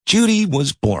Judy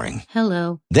was boring.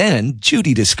 Hello. Then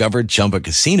Judy discovered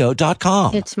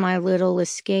ChumbaCasino.com. It's my little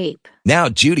escape. Now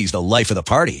Judy's the life of the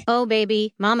party. Oh,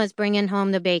 baby, mama's bringing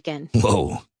home the bacon.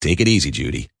 Whoa, take it easy,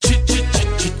 Judy.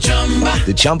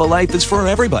 The Chumba life is for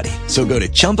everybody. So go to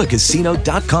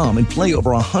ChumbaCasino.com and play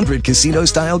over 100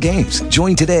 casino-style games.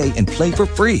 Join today and play for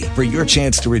free for your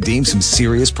chance to redeem some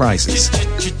serious prizes.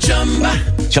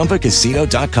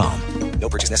 ChumbaCasino.com. No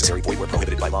purchase necessary. Void where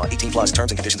prohibited by law. 18 plus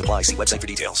terms and conditions apply. See website for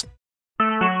details.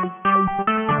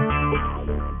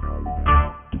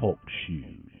 Talk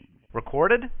shoes.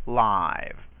 Recorded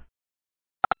live.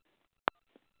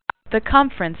 The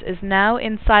conference is now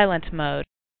in silent mode.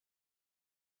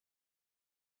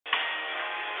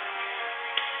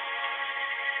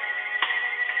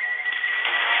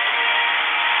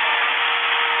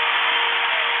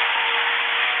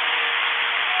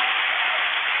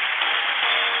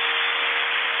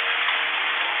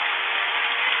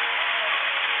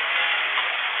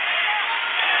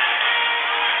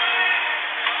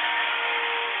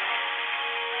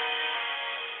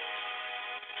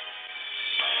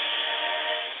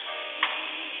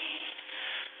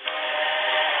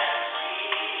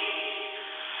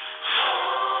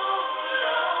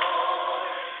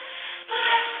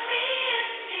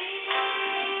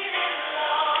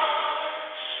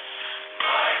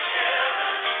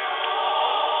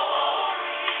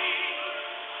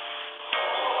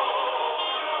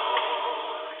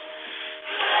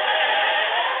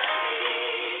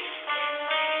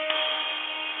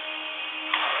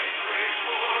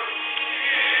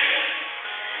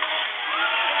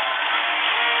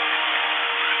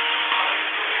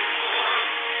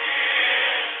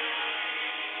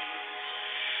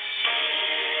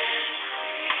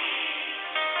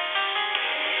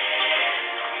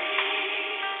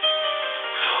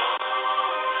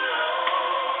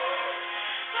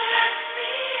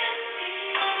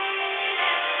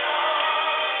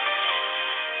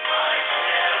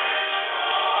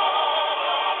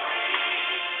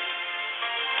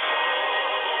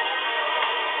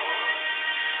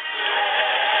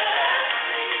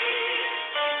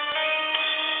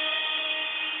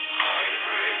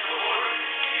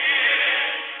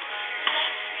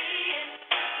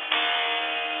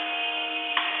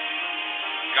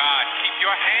 God, keep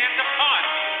your hand upon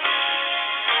me.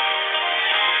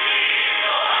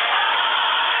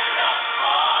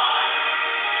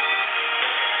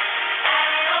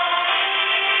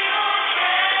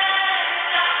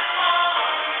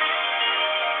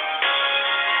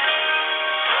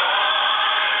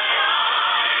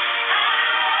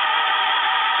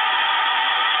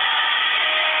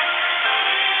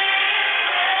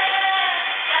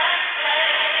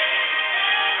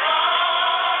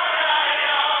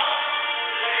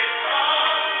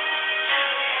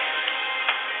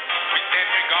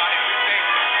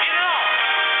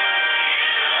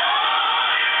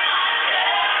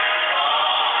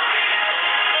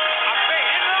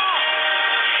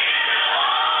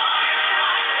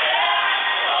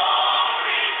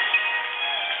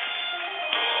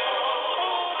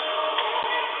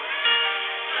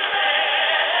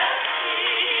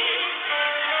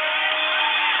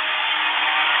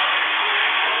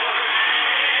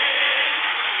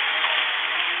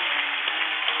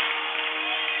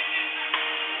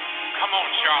 Come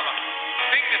on, Charlotte.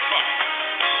 Sing this for me.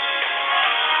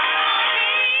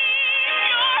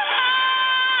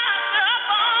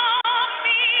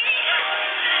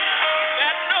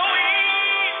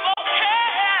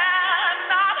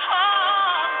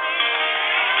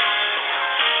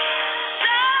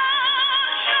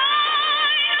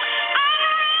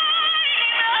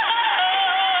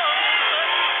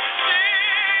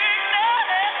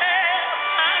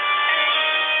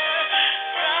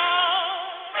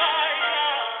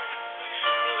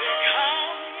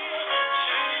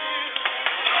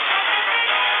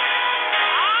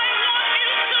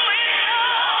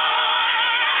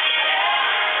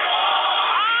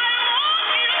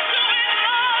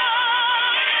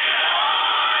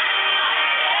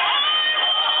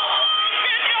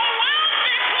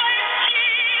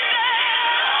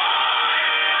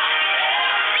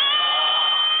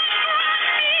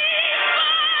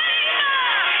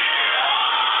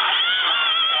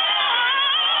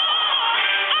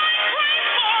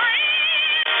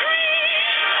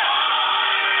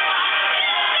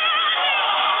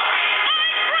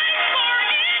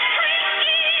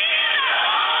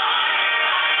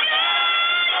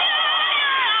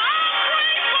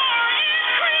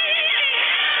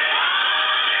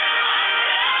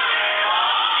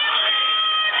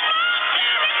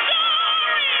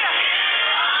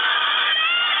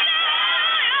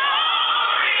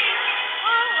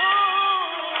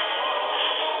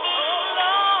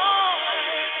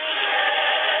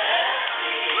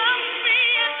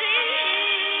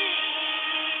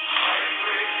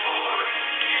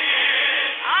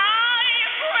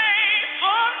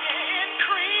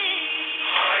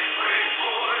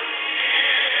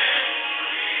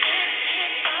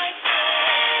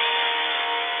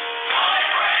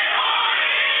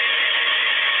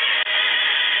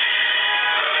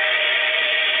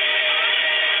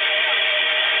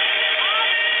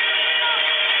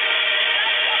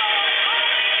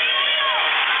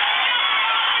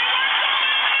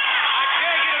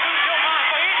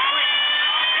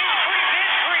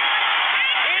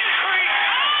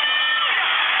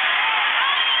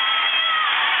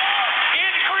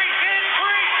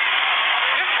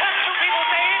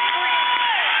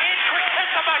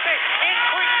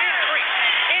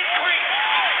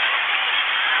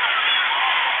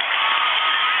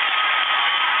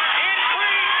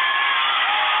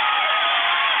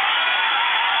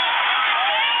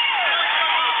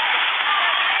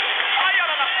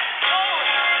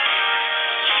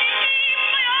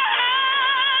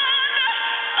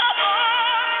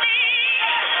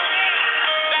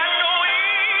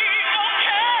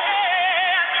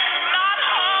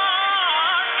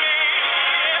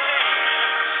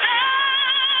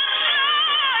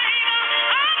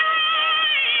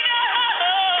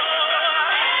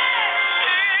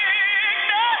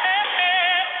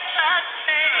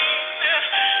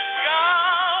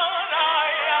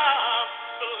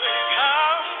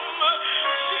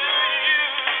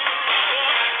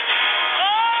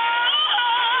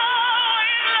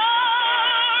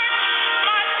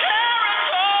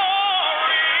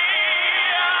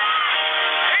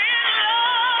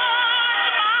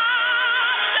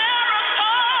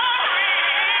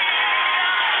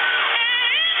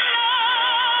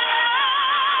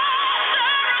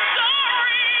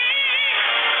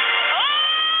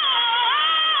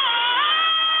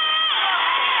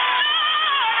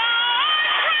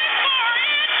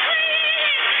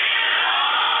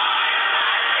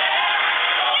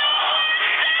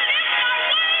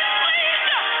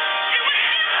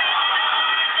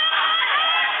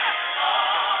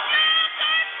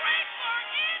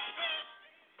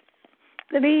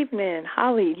 Good evening.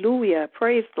 Hallelujah.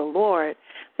 Praise the Lord.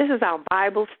 This is our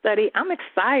Bible study. I'm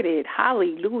excited.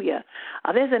 Hallelujah.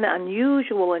 There's an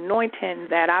unusual anointing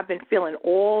that I've been feeling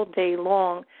all day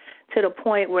long to the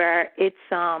point where it's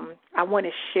I want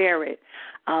to share it.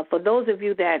 For those of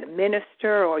you that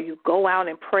minister or you go out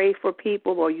and pray for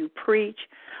people or you preach,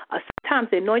 sometimes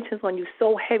the anointing's on you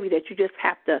so heavy that you just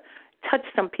have to touch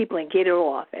some people and get it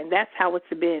off. And that's how it's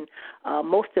been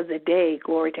most of the day,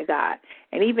 glory to God.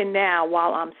 And even now,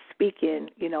 while I'm speaking,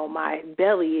 my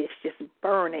belly is just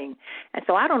burning. And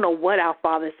so I don't know what our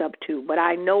Father's up to, but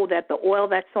I know that the oil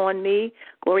that's on me,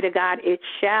 glory to God, it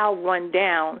shall run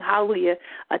down, hallelujah,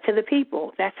 to the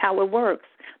people. That's how it works.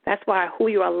 That's why who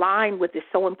you're aligned with is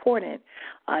so important.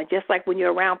 Just like when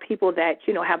you're around people that,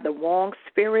 have the wrong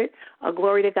spirit,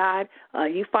 glory to God,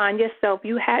 you find yourself,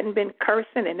 you hadn't been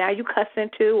cursing and now you cussing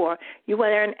too, or you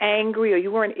weren't angry or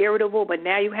you weren't irritable, but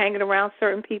now you're hanging around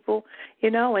certain people,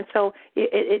 and so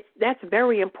that's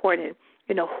very important,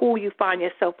 who you find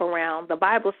yourself around. The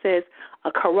Bible says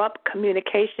a corrupt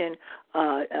communication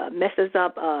messes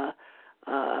up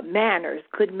manners,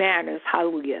 good manners,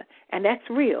 hallelujah. And that's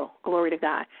real, glory to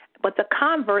God. But the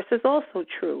converse is also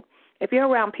true. If you're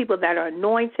around people that are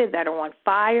anointed, that are on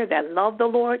fire, that love the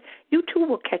Lord, you too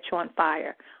will catch on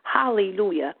fire.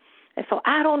 Hallelujah. And so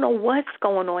I don't know what's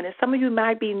going on. And some of you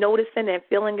might be noticing and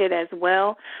feeling it as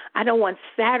well. I know on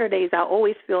Saturdays I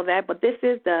always feel that, but this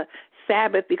is the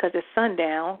Sabbath because it's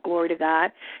sundown, glory to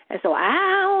God. And so I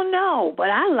don't know, but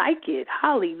I like it.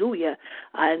 Hallelujah.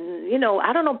 And,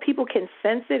 I don't know if people can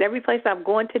sense it. Every place I've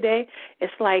gone today,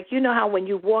 it's like, how when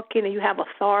you walk in and you have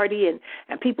authority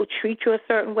and people treat you a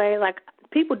certain way, like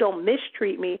people don't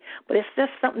mistreat me, but it's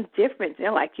just something different.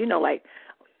 They're like,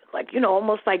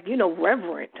 almost like,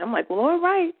 reverent. I'm like, well, all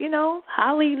right,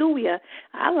 hallelujah.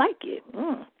 I like it.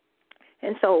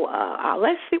 And so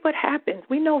let's see what happens.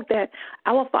 We know that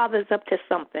our Father's up to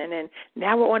something, and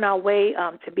now we're on our way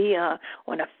to be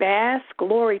on a fast.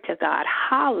 Glory to God.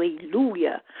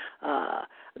 Hallelujah.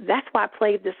 That's why I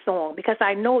played this song, because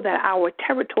I know that our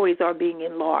territories are being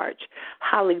enlarged.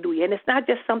 Hallelujah. And it's not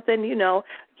just something,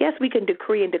 yes, we can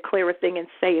decree and declare a thing and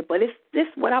say it, but it's this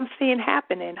what I'm seeing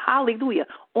happening. Hallelujah.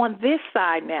 On this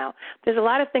side now, there's a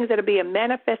lot of things that are being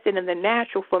manifested in the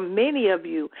natural for many of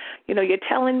you. You're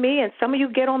telling me, and some of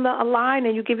you get on the line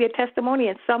and you give your testimony,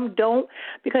 and some don't,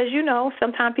 because,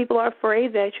 sometimes people are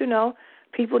afraid that,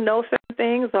 people know certain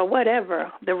things or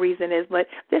whatever the reason is. But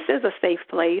this is a safe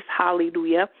place.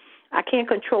 Hallelujah. I can't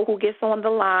control who gets on the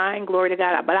line, glory to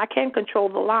God, but I can control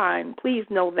the line. Please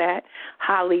know that.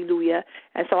 Hallelujah.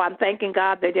 And so I'm thanking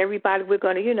God that everybody, we're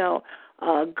going to,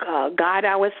 guide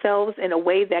ourselves in a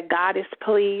way that God is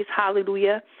pleased.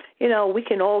 Hallelujah. We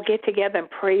can all get together and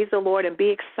praise the Lord and be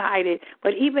excited.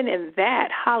 But even in that,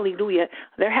 hallelujah,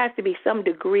 there has to be some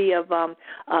degree of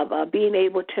being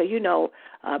able to,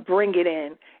 bring it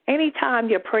in. Anytime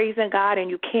you're praising God and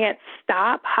you can't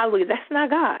stop, hallelujah, that's not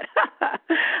God.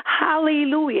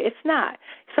 Hallelujah, it's not.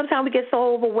 Sometimes we get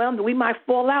so overwhelmed that we might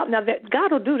fall out. Now, that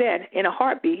God will do that in a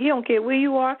heartbeat. He don't care where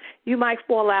you are. You might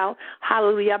fall out.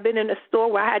 Hallelujah. I've been in a store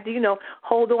where I had to,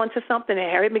 hold on to something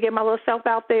and hurry up and get my little self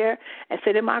out there and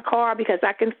sit in my car because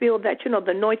I can feel that,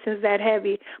 the anointing's that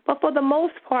heavy. But for the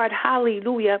most part,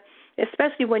 hallelujah,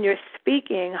 especially when you're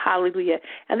speaking, hallelujah.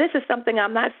 And this is something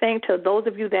I'm not saying to those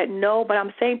of you that know, but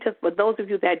I'm saying for those of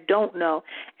you that don't know.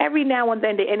 Every now and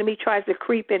then the enemy tries to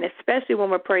creep in, especially when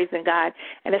we're praising God,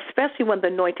 and especially when the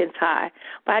anointing's high.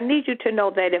 But I need you to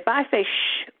know that if I say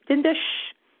shh, then the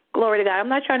shh, glory to God. I'm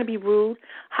not trying to be rude.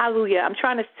 Hallelujah. I'm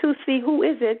trying to see who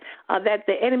is it that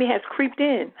the enemy has creeped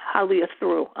in, hallelujah,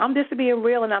 through. I'm just being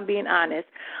real and I'm being honest.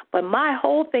 But my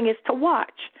whole thing is to watch.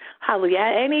 Hallelujah.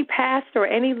 Any pastor or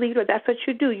any leader, that's what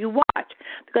you do. You watch.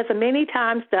 Because many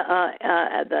times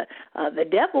the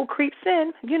devil creeps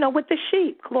in, with the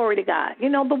sheep, glory to God,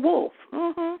 the wolf.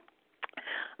 Mm-hmm.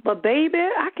 But, baby,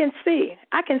 I can see.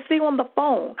 I can see on the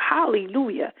phone.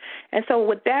 Hallelujah. And so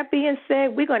with that being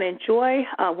said, we're going to enjoy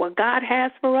what God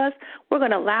has for us. We're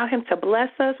going to allow him to bless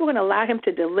us. We're going to allow him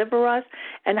to deliver us.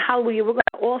 And, hallelujah, we're going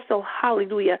to also,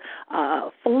 hallelujah,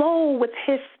 flow with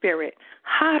his spirit.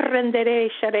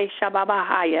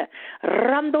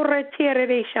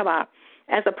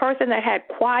 As a person that had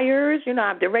choirs,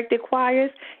 I've directed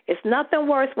choirs, it's nothing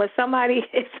worse when somebody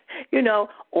is,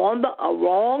 on the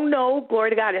wrong note, glory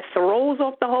to God, it throws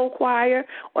off the whole choir,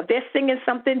 or they're singing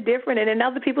something different, and then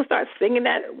other people start singing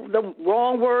the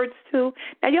wrong words too.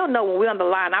 Now, y'all know when we're on the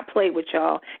line, I play with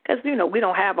y'all, because, we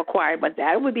don't have a choir, but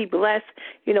that would be blessed,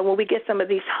 when we get some of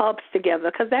these hubs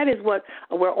together, because that is what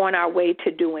we're on our way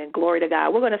to doing, glory to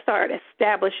God. We're going to start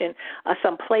establishing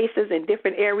some places in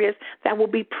different areas that will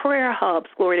be prayer hubs.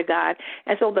 clubs, glory to God.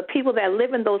 And so the people that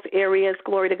live in those areas,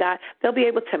 glory to God, they'll be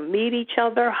able to meet each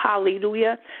other.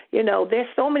 Hallelujah. There's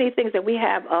so many things that we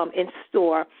have in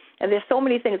store. And there's so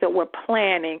many things that we're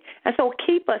planning. And so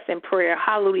keep us in prayer,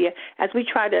 hallelujah, as we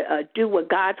try to do what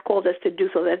God's called us to do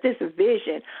so that this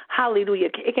vision, hallelujah,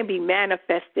 it can be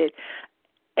manifested.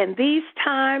 In these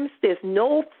times, there's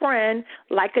no friend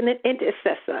like an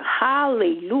intercessor.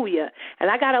 Hallelujah. And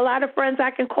I got a lot of friends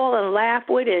I can call and laugh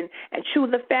with and chew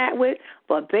the fat with.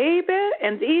 But, baby,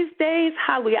 in these days,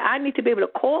 hallelujah, I need to be able to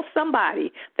call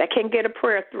somebody that can get a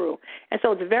prayer through. And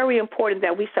so it's very important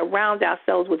that we surround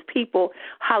ourselves with people,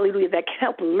 hallelujah, that can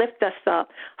help lift us up,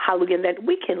 hallelujah, and that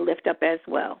we can lift up as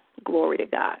well. Glory to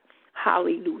God.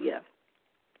 Hallelujah.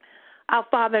 Our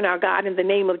Father and our God, in the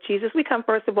name of Jesus, we come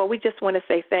first of all, we just want to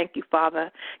say thank you, Father.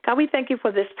 God, we thank you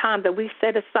for this time that we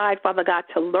set aside, Father God,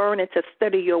 to learn and to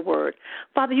study your word.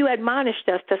 Father, you admonished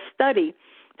us to study,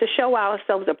 to show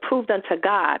ourselves approved unto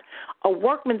God, a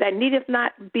workman that needeth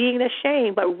not being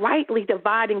ashamed, but rightly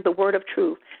dividing the word of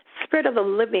truth. Spirit of the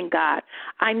living God,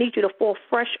 I need you to fall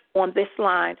fresh on this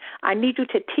line. I need you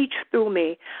to teach through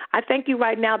me. I thank you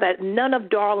right now that none of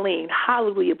Darlene,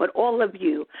 hallelujah, but all of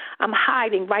you, I'm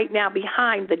hiding right now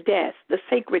behind the desk, the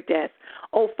sacred desk.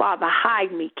 Oh, Father,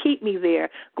 hide me. Keep me there.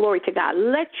 Glory to God.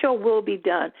 Let your will be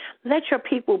done. Let your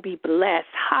people be blessed.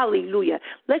 Hallelujah.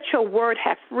 Let your word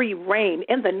have free reign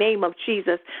in the name of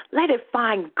Jesus. Let it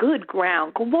find good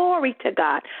ground. Glory to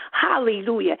God.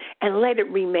 Hallelujah. And let it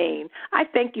remain. I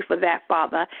thank you for that,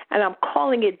 Father, and I'm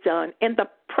calling it done. In the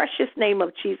precious name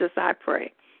of Jesus, I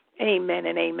pray. Amen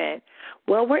and amen.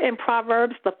 Well, we're in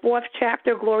Proverbs, the 4th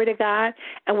chapter, glory to God,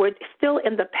 and we're still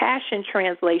in the Passion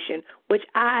Translation, which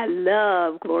I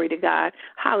love, glory to God.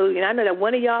 Hallelujah. And I know that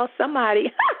one of y'all,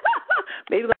 somebody,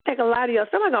 maybe I'll take a lot of y'all,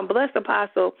 somebody going to bless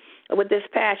Apostle with this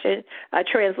Passion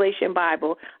Translation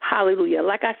Bible. Hallelujah.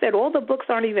 Like I said, all the books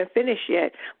aren't even finished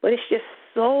yet, but it's just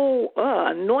so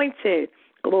anointed.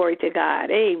 Glory to God.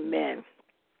 Amen.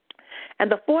 And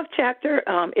the 4th chapter,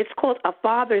 it's called A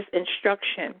Father's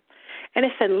Instruction. And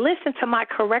it said, listen to my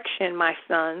correction, my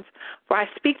sons, for I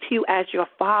speak to you as your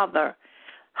father.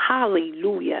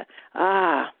 Hallelujah.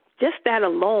 Just that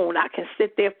alone, I can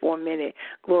sit there for a minute,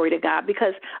 glory to God,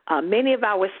 because many of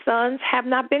our sons have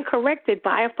not been corrected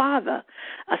by a father.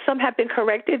 Some have been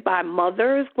corrected by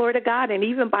mothers, glory to God, and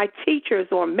even by teachers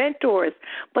or mentors.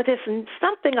 But there's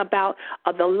something about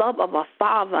the love of a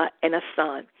father and a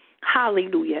son.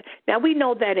 Hallelujah. Now, we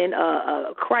know that in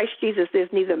Christ Jesus there's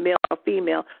neither male nor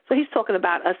female, so he's talking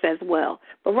about us as well.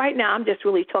 But right now I'm just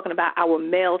really talking about our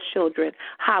male children.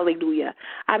 Hallelujah.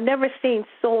 I've never seen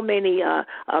so many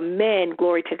men,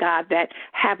 glory to God, that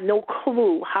have no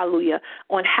clue, hallelujah,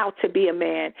 on how to be a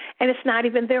man. And it's not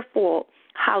even their fault.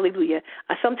 Hallelujah.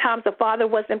 Sometimes the father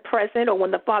wasn't present, or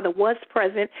when the father was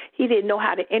present, he didn't know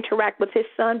how to interact with his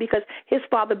son because his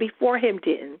father before him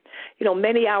didn't.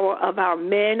 Many of our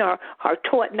men are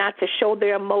taught not to show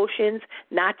their emotions,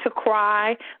 not to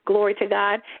cry, glory to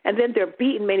God, and then they're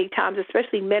beaten many times,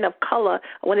 especially men of color,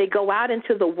 when they go out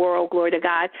into the world, glory to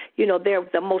God. They're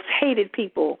the most hated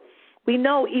people. We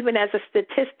know even as a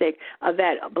statistic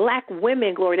that black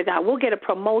women, glory to God, will get a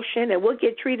promotion and will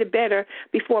get treated better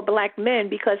before black men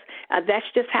because that's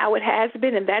just how it has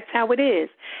been and that's how it is.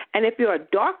 And if you're a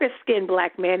darker-skinned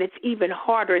black man, it's even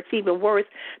harder, it's even worse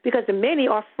because many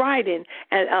are frightened.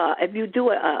 And if you do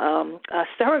a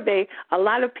survey, a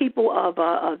lot of people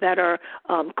that are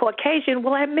Caucasian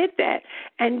will admit that.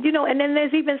 And, and then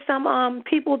there's even some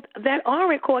people that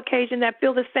aren't Caucasian that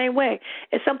feel the same way.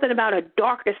 It's something about a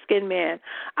darker-skinned man.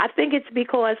 I think it's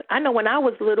because I know when I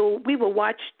was little, we would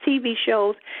watch TV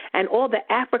shows and all the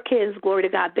Africans, glory to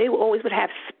God, they always would have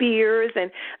spears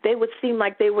and they would seem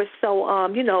like they were so,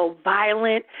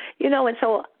 violent, and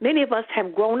so many of us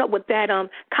have grown up with that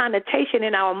connotation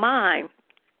in our mind.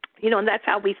 And that's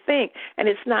how we think, and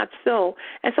it's not so.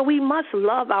 And so we must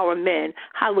love our men,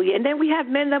 hallelujah. And then we have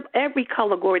men of every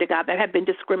color, glory to God, that have been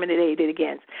discriminated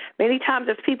against. Many times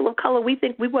as people of color, we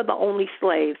think we were the only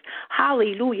slaves.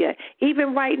 Hallelujah.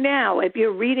 Even right now, if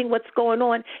you're reading what's going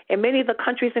on in many of the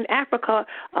countries in Africa,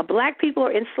 black people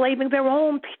are enslaving their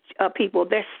own people.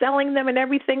 They're selling them and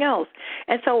everything else.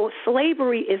 And so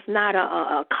slavery is not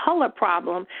a color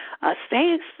problem.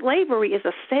 Slavery is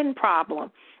a sin problem.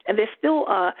 And there's still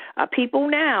people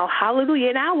now,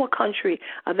 hallelujah, in our country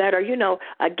that are,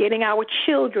 getting our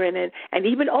children and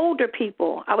even older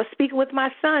people. I was speaking with my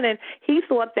son, and he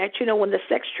thought that, when the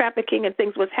sex trafficking and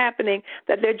things was happening,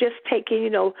 that they're just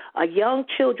taking, young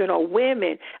children or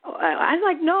women. I was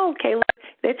like, no, Caleb,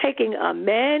 They're taking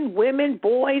men, women,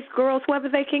 boys, girls, whoever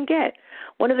they can get.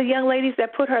 One of the young ladies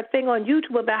that put her thing on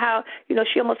YouTube about how,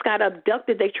 she almost got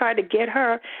abducted. They tried to get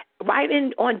her right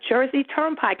on Jersey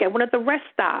Turnpike at one of the rest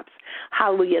stops.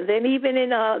 Hallelujah. Then even in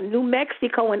New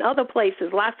Mexico and other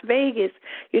places, Las Vegas,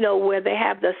 where they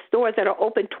have the stores that are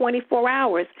open 24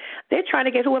 hours, they're trying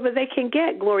to get whoever they can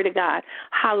get, glory to God,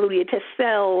 hallelujah, to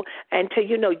sell and to,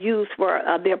 use for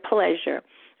their pleasure.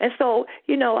 And so,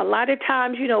 a lot of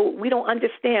times, we don't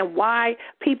understand why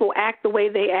people act the way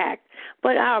they act.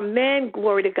 But our men,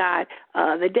 glory to God,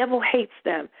 the devil hates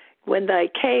them. When they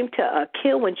came to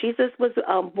kill, when Jesus was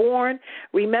born,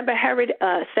 remember Herod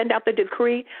sent out the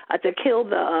decree to kill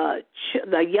the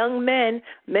young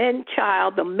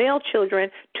child, the male children,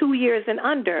 2 years and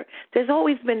under. There's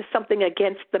always been something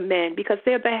against the men because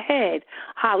they're the head.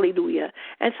 Hallelujah.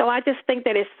 And so I just think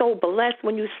that it's so blessed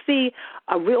when you see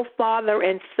a real father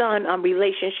and son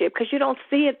relationship, because you don't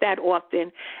see it that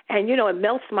often. And, it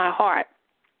melts my heart.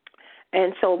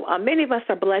 And so many of us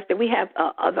are blessed that we have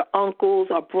other uncles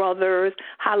or brothers,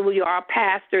 hallelujah, our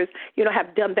pastors,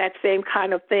 have done that same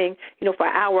kind of thing, for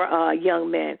our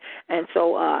young men. And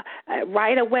so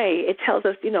right away it tells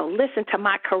us, listen to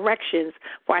my corrections,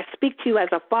 for I speak to you as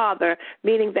a father,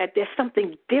 meaning that there's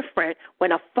something different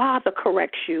when a father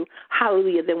corrects you,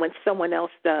 hallelujah, than when someone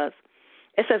else does.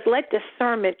 It says, let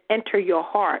discernment enter your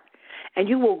heart, and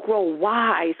you will grow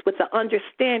wise with the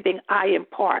understanding I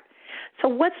impart. So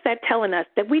what's that telling us?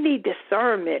 That we need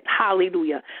discernment.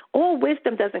 Hallelujah. All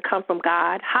wisdom doesn't come from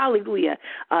God. Hallelujah.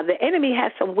 The enemy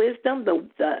has some wisdom.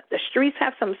 The streets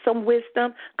have some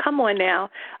wisdom. Come on now.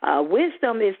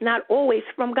 Wisdom is not always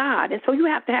from God. And so you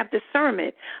have to have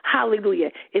discernment. Hallelujah.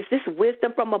 Is this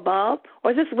wisdom from above,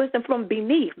 or is this wisdom from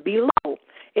beneath, below?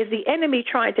 Is the enemy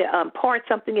trying to impart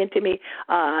something into me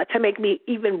to make me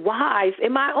even wise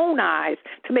in my own eyes,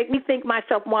 to make me think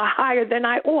myself more higher than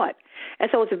I ought? And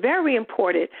so it's very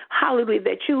important, hallelujah,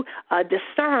 that you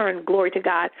discern, glory to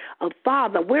God,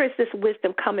 Father, where is this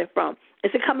wisdom coming from?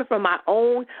 Is it coming from my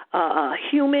own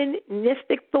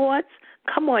humanistic thoughts?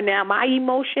 Come on now, my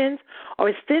emotions? Or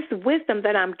is this wisdom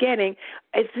that I'm getting,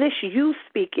 is this you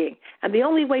speaking? And the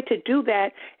only way to do that,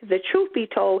 the truth be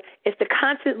told, is to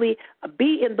constantly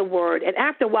be in the Word. And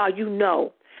after a while,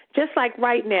 just like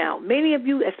right now, many of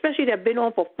you, especially that have been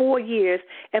on for 4 years,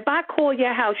 if I call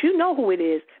your house, you know who it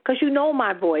is because you know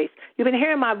my voice. You've been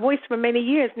hearing my voice for many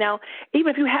years now.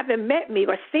 Even if you haven't met me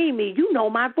or seen me, you know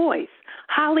my voice.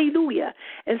 Hallelujah.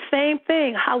 And same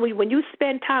thing, hallelujah, when you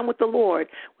spend time with the Lord,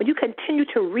 when you continue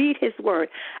to read His Word,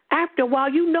 after a while,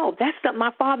 that's something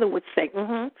my father would say.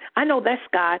 I know that's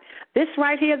God. This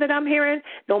right here that I'm hearing,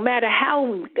 no matter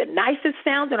how nice it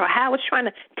sounds or how it's trying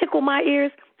to tickle my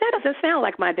ears, that doesn't sound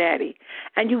like my daddy.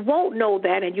 And you won't know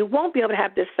that, and you won't be able to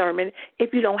have discernment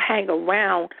if you don't hang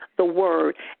around the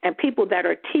Word and people that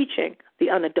are teaching the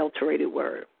unadulterated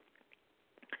Word.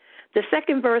 The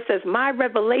second verse says, my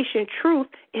revelation truth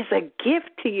is a gift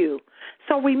to you,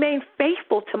 so remain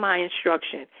faithful to my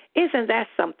instruction. Isn't that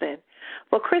something?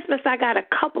 For Christmas, I got a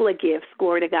couple of gifts,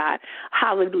 glory to God,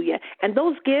 hallelujah. And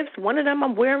those gifts, one of them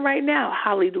I'm wearing right now,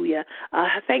 hallelujah.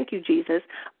 Thank you, Jesus.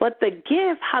 But the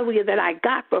gift, hallelujah, that I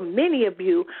got from many of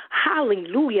you,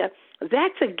 hallelujah,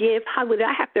 that's a gift, hallelujah,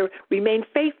 I have to remain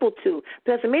faithful to,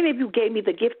 because many of you gave me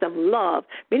the gift of love.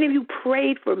 Many of you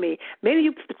prayed for me. Many of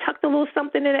you tucked a little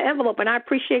something in an envelope, and I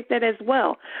appreciate that as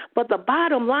well. But the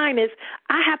bottom line is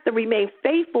I have to remain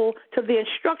faithful to the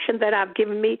instruction that I've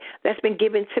given me, that's been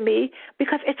given to me,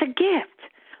 because it's a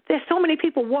gift. There's so many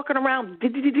people walking around,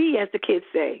 as the kids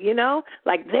say,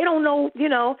 like they don't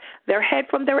know, their head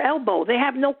from their elbow. They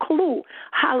have no clue.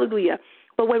 Hallelujah.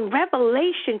 But when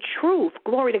revelation truth,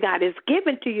 glory to God, is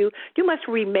given to you, you must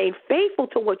remain faithful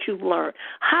to what you've learned.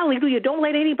 Hallelujah. Don't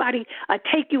let anybody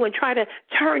take you and try to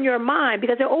turn your mind,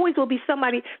 because there always will be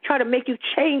somebody try to make you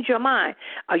change your mind.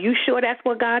 Are you sure that's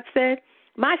what God said?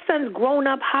 My son's grown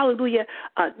up, hallelujah,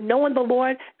 knowing the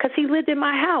Lord, because he lived in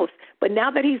my house. But now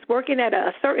that he's working at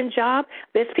a certain job,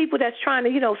 there's people that's trying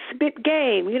to, spit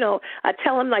game,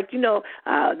 tell him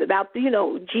about,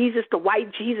 Jesus, the white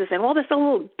Jesus, and all this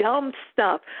little dumb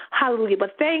stuff. Hallelujah.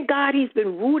 But thank God he's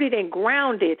been rooted and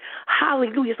grounded.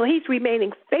 Hallelujah. So he's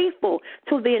remaining faithful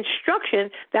to the instruction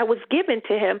that was given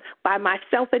to him by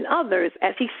myself and others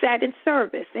as he sat in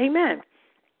service. Amen.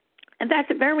 And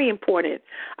that's very important.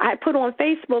 I put on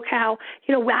Facebook how,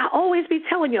 I always be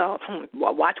telling y'all,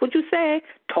 watch what you say,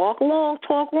 talk long,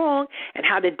 and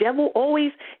how the devil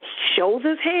always shows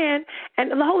his hand. And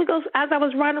the Holy Ghost, as I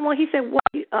was running on, he said,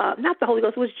 not the Holy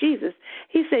Ghost, it was Jesus.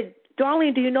 He said,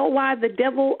 Darlene, do you know why the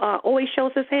devil always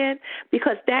shows his hand?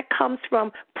 Because that comes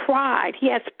from pride. He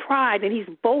has pride, and he's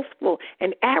boastful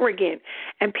and arrogant.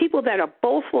 And people that are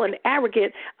boastful and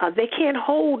arrogant, they can't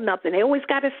hold nothing. They always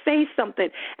got to say something,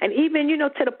 and even,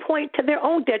 to the point to their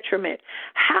own detriment.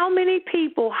 How many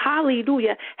people,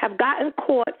 hallelujah, have gotten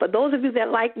caught, for those of you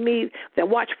that like me, that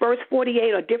watch First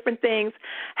 48 or different things,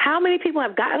 how many people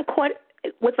have gotten caught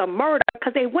with a murder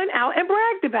because they went out and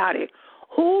bragged about it?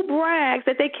 Who brags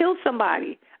that they killed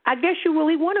somebody? I guess you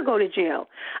really want to go to jail.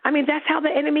 I mean, that's how the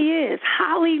enemy is.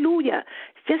 Hallelujah.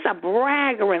 Just a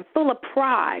bragger and full of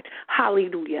pride.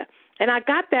 Hallelujah. And I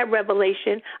got that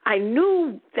revelation. I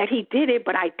knew that he did it,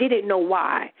 but I didn't know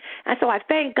why. And so I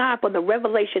thank God for the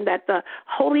revelation that the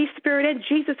Holy Spirit and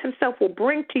Jesus himself will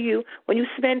bring to you when you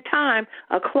spend time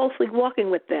closely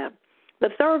walking with them. The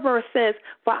third verse says,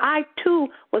 for I too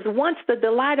was once the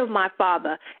delight of my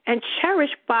father and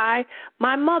cherished by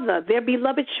my mother, their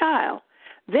beloved child.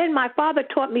 Then my father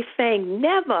taught me, saying,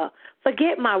 never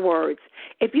forget my words.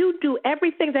 If you do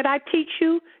everything that I teach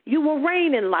you, you will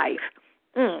reign in life.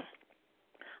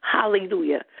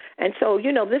 Hallelujah. And so,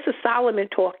 this is Solomon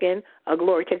talking,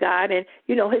 glory to God. And,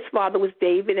 his father was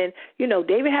David. And,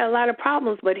 David had a lot of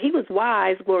problems, but he was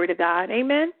wise, glory to God.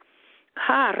 Amen.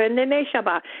 But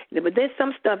there's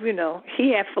some stuff,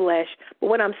 he had flesh. But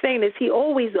what I'm saying is he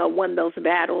always won those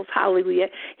battles. Hallelujah.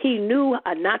 He knew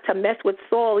not to mess with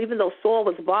Saul, even though Saul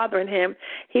was bothering him.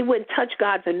 He wouldn't touch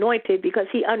God's anointed because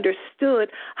he understood,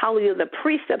 hallelujah, the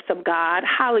precepts of God.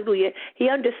 Hallelujah. He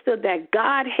understood that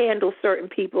God handles certain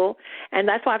people. And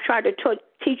that's why I've tried to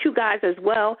teach you guys as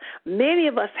well. Many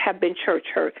of us have been church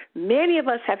hurt. Many of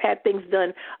us have had things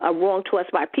done wrong to us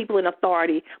by people in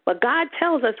authority. But God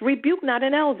tells us, rebuke not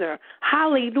an elder.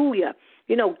 Hallelujah.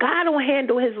 God will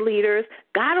handle his leaders.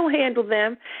 God will handle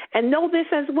them. And know this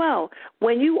as well.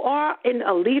 When you are in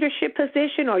a leadership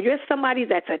position or you're somebody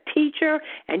that's a teacher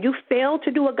and you fail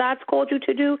to do what God's called you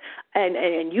to do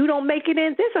and you don't make it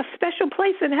in, there's a special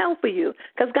place in hell for you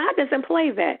because God doesn't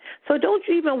play that. So don't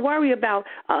you even worry about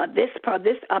this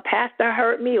pastor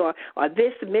hurt me or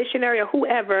this missionary or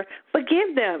whoever.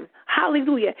 Forgive them.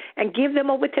 Hallelujah. And give them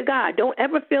over to God. Don't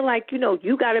ever feel like,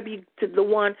 you got to be the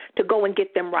one to go and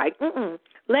get them right.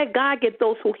 Let God get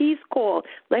those who he's called.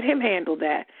 Let him handle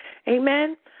that.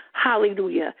 Amen.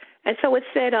 Hallelujah. And so it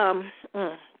said,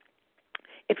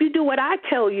 if you do what I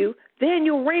tell you, then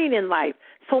you'll reign in life.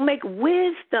 So make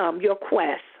wisdom your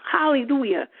quest.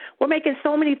 Hallelujah. We're making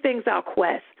so many things our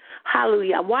quest.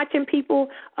 Hallelujah. I'm watching people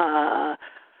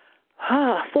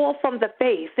fall from the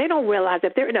faith. They don't realize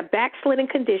that they're in a backsliding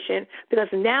condition because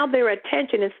now their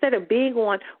attention, instead of being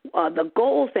on the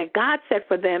goals that God set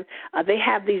for them, they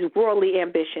have these worldly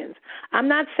ambitions. I'm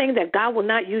not saying that God will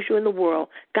not use you in the world.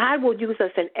 God will use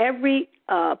us in every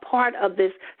part of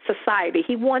this society.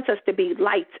 He wants us to be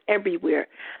lights everywhere.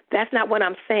 That's not what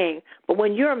I'm saying. But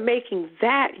when you're making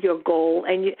that your goal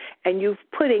and you're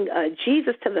putting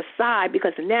Jesus to the side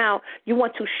because now you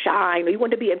want to shine or you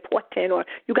want to be important or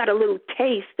you got a little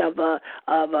taste of the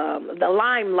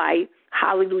limelight,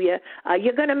 hallelujah,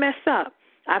 you're going to mess up.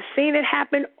 I've seen it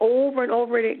happen over and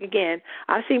over again.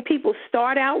 I've seen people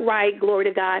start out right, glory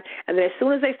to God, and then as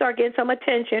soon as they start getting some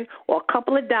attention or a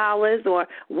couple of dollars or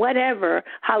whatever,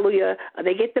 hallelujah,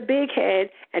 they get the big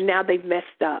head, and now they've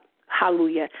messed up.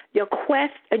 Hallelujah. Your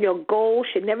quest and your goal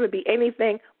should never be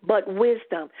anything but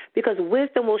wisdom, because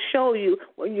wisdom will show you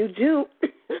when you do,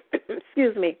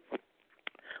 excuse me,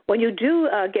 when you do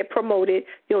get promoted,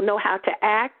 you'll know how to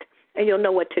act and you'll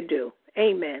know what to do.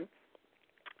 Amen.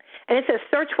 And it says,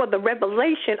 search for the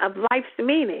revelation of life's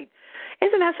meaning.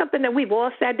 Isn't that something that we've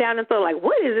all sat down and thought, like,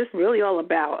 what is this really all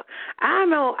about? I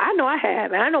know I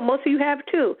have, and I know most of you have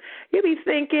too. You be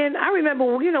thinking, I remember,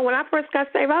 when I first got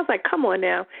saved, I was like, come on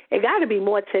now. It got to be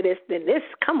more to this than this.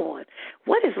 Come on.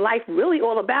 What is life really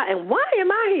all about, and why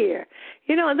am I here?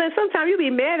 And then sometimes you be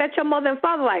mad at your mother and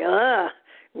father, like,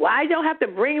 why y'all have to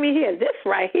bring me here? This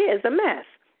right here is a mess.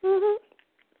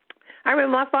 I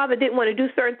remember my father didn't want to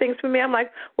do certain things for me. I'm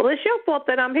like, well, it's your fault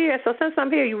that I'm here. So since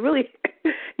I'm here, you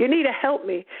need to help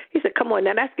me. He said, come on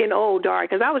now, that's getting old, Dar,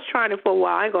 because I was trying it for a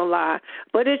while. I ain't going to lie.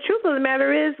 But the truth of the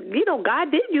matter is,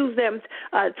 God did use them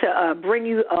to bring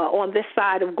you on this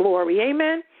side of glory.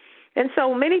 Amen. And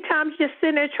so many times you're just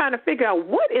sitting there trying to figure out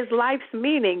what is life's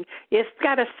meaning. You've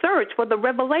got to search for the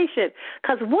revelation.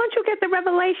 Because once you get the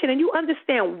revelation and you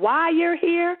understand why you're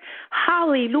here,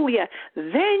 hallelujah,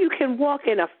 then you can walk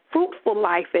in a fruitful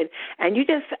life. And you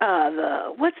just,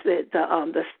 what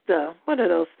are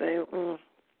those things?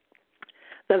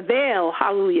 the veil,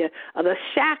 hallelujah, the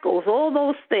shackles, all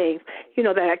those things,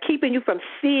 that are keeping you from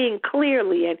seeing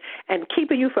clearly and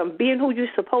keeping you from being who you're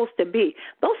supposed to be.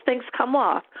 Those things come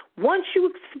off. Once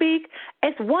you speak,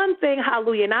 it's one thing,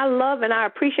 hallelujah, and I love and I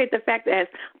appreciate the fact that as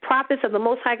prophets of the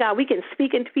Most High God, we can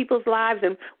speak into people's lives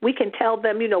and we can tell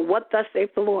them, what thus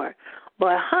saith the Lord.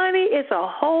 But, honey, it's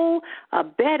a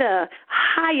better,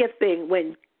 higher thing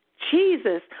when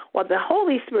Jesus or the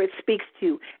Holy Spirit speaks to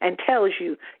you and tells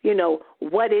you,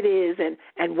 what it is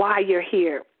and why you're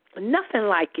here. Nothing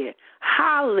like it.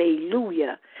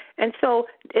 Hallelujah. And so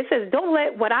it says, don't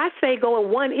let what I say go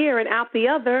in one ear and out the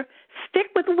other. Stick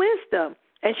with wisdom,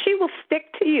 and she will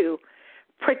stick to you,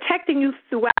 protecting you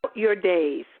throughout your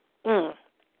days.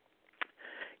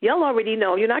 Y'all already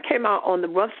know. I came out on the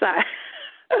rough side.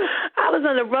 I was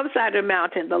on the rough side of the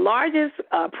mountain. The largest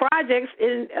projects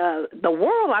in the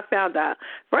world, I found out.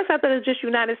 First, I thought it was just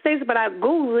United States, but I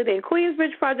Googled it, and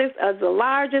Queensbridge projects are the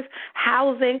largest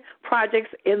housing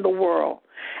projects in the world.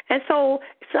 And so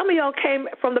some of y'all came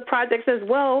from the projects as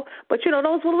well, but,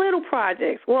 those were little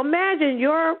projects. Well, imagine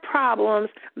your problems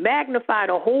magnified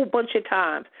a whole bunch of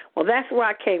times. Well, that's where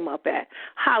I came up at.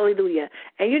 Hallelujah.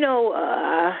 And,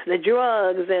 the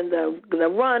drugs and the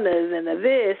runners and the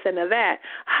this and the that.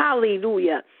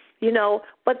 Hallelujah.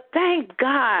 But thank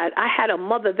God I had a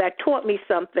mother that taught me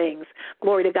some things,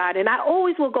 glory to God, and I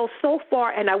always will go so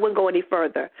far and I wouldn't go any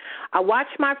further. I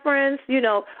watched my friends,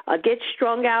 get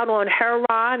strung out on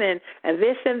heroin and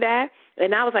this and that,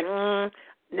 and I was like,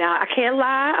 Now, I can't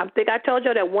lie. I think I told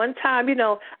you that one time,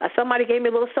 somebody gave me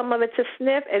a little something of it to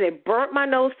sniff, and it burnt my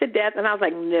nose to death, and I was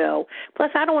like, no.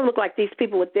 Plus, I don't want to look like these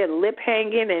people with their lip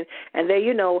hanging and they,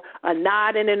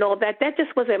 nodding and all that. That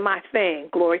just wasn't my thing,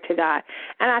 glory to God.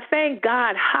 And I thank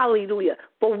God, hallelujah,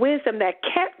 for wisdom that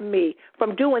kept me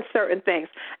from doing certain things.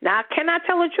 Now, can I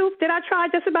tell the truth? Did I try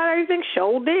just about everything?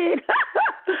 Sure did.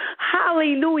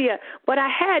 Hallelujah. But I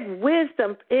had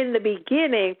wisdom in the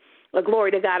beginning.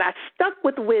 Glory to God. I stuck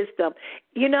with wisdom,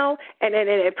 and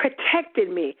it protected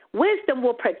me. Wisdom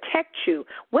will protect you.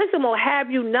 Wisdom will have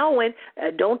you knowing,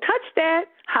 don't touch that.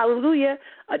 Hallelujah.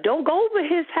 Don't go over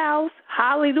his house.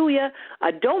 Hallelujah.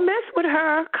 Don't mess with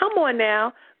her. Come on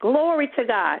now. Glory to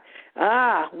God.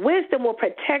 Wisdom will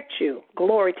protect you.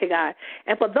 Glory to God.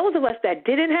 And for those of us that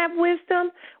didn't have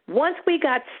wisdom, once we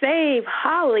got saved,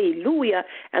 hallelujah,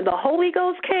 and the Holy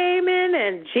Ghost came in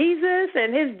and Jesus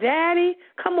and his daddy,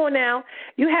 come on now.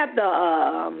 You have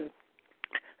the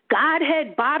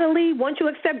Godhead bodily. Once you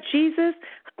accept Jesus,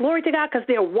 glory to God, because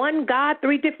they're one God,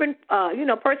 three different,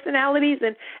 personalities,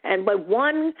 but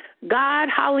one God,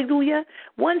 hallelujah.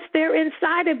 Once they're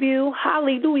inside of you,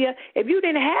 hallelujah, if you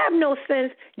didn't have no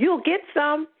sense, you'll get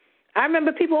some. I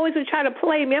remember people always would try to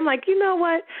play me. I'm like, you know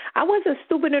what? I wasn't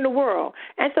stupid in the world.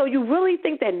 And so you really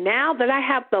think that now that I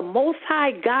have the Most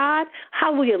High God,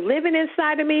 hallelujah, living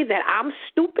inside of me, that I'm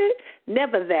stupid?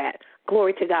 Never that.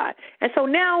 Glory to God. And so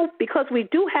now, because we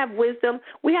do have wisdom,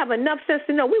 we have enough sense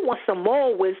to know we want some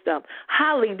more wisdom.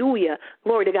 Hallelujah.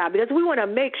 Glory to God. Because we want to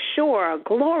make sure,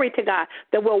 glory to God,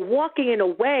 that we're walking in a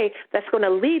way that's going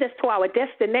to lead us to our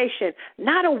destination,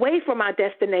 not away from our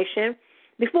destination.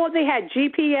 Before they had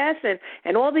GPS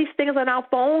and all these things on our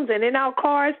phones and in our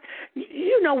cars,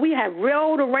 we have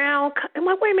rode around. I'm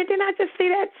like, wait a minute, didn't I just see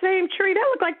that same tree? That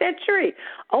looked like that tree.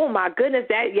 Oh, my goodness,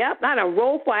 I done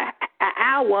rode for an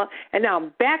hour, and now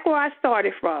I'm back where I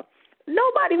started from.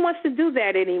 Nobody wants to do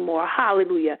that anymore.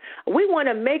 Hallelujah. We want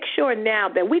to make sure now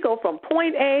that we go from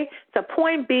point A to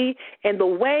point B in the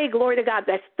way, glory to God,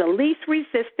 that's the least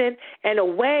resistant, and a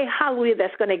way, hallelujah,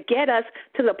 that's going to get us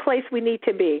to the place we need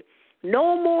to be.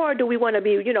 No more do we want to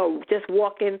be, just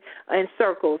walking in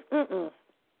circles.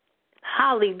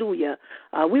 Hallelujah.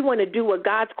 We want to do what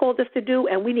God's called us to do,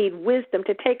 and we need wisdom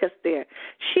to take us there.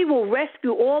 She will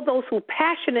rescue all those who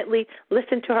passionately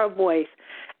listen to her voice.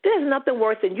 There's nothing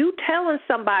worse than you telling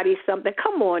somebody something.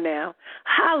 Come on now.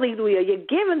 Hallelujah. You're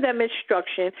giving them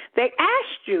instruction. They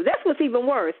asked you. That's what's even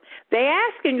worse. They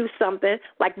asking you something,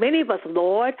 like many of us,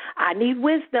 Lord, I need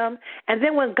wisdom. And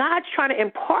then when God's trying to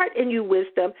impart in you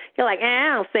wisdom, you're like,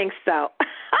 I don't think so.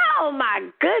 Oh, my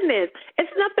goodness.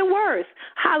 It's nothing worse.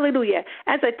 Hallelujah.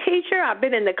 As a teacher, I've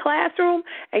been in the classroom,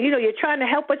 and, you're trying to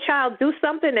help a child do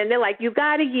something, and they're like, you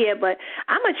got a year, but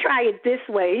I'm going to try it this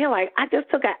way. You're like, I just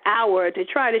took an hour to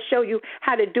try to show you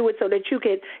how to do it so that you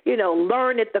can,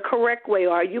 learn it the correct way,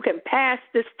 or you can pass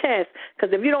this test.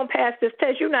 Because if you don't pass this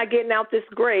test, you're not getting out this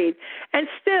grade. And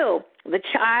still, the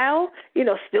child,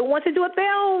 still wants to do it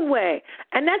their own way.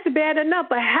 And that's bad enough.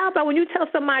 But how about when you tell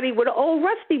somebody with an old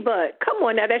rusty butt, come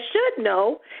on now, that should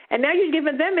know, and now you're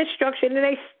giving them instruction, and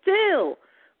they still,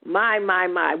 my,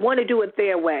 want to do it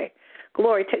their way.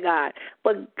 Glory to God.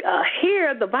 But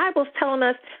here the Bible's telling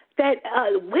us that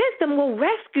wisdom will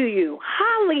rescue you.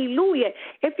 Hallelujah.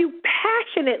 If you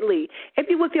passionately, if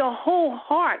you with your whole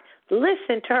heart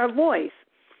listen to her voice.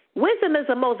 Wisdom is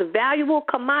the most valuable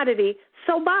commodity,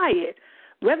 so buy it.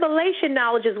 Revelation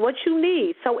knowledge is what you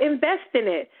need, so invest in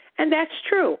it. And that's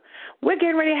true. We're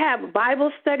getting ready to have a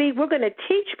Bible study. We're going to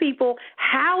teach people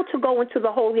how to go into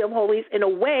the Holy of Holies in a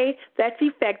way that's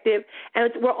effective.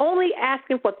 And we're only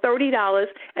asking for $30.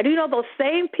 And you know, those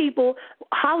same people,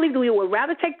 hallelujah, would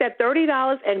rather take that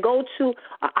 $30 and go to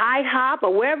IHOP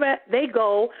or wherever they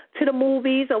go, to the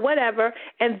movies or whatever,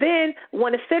 and then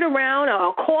want to sit around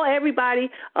or call everybody,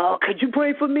 could you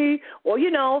pray for me? Or, you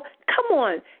know, come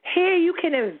on. Here you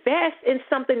can invest in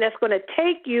something that's going to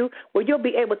take you where you'll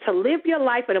be able to live your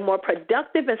life in a more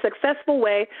productive and successful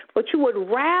way, but you would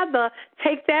rather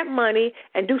take that money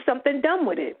and do something dumb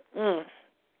with it.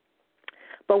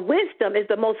 But wisdom is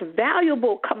the most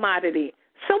valuable commodity,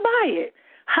 so buy it.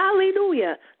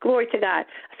 Hallelujah. Glory to God.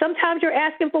 Sometimes you're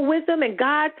asking for wisdom, and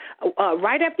God,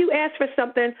 right after you ask for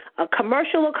something, a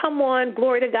commercial will come on,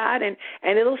 glory to God, and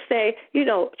it'll say, you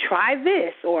know, try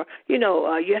this, or, you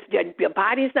know, your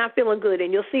body's not feeling good,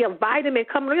 and you'll see a vitamin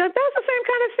coming. That's the same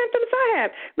kind of symptoms I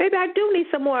have. Maybe I do need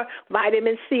some more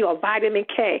vitamin C or vitamin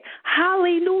K.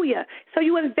 Hallelujah. So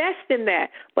you invest in that.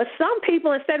 But some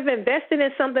people, instead of investing in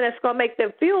something that's going to make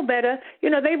them feel better, you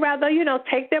know, they rather, you know,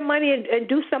 take their money and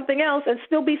do something else and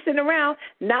still be sitting around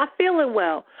not feeling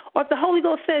well. Or if the Holy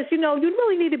Ghost says, you know, you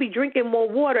really need to be drinking more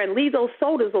water and leave those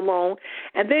sodas alone,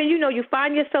 and then, you know, you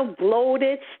find yourself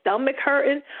bloated, stomach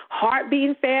hurting, heart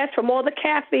beating fast from all the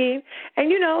caffeine, and,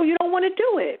 you know, you don't want to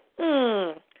do it.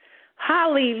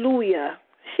 Hallelujah.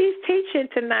 She's teaching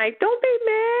tonight. Don't be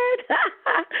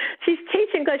mad. She's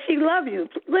teaching because she loves you.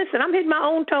 Listen, I'm hitting my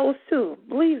own toes too.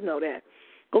 Please know that.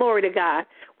 Glory to God.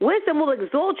 Wisdom will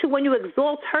exalt you when you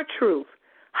exalt her truth.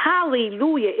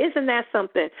 Hallelujah. Isn't that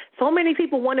something? So many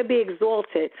people want to be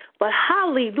exalted, but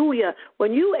hallelujah,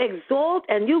 when you exalt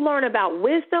and you learn about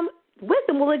wisdom,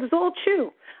 wisdom will exalt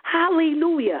you.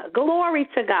 Hallelujah. Glory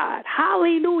to God.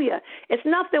 Hallelujah. It's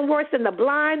nothing worse than the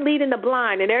blind leading the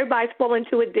blind and everybody's falling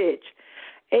into a ditch.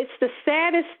 It's the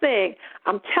saddest thing.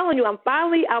 I'm telling you, I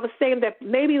was saying that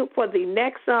maybe for the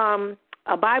next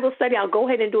a Bible study, I'll go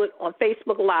ahead and do it on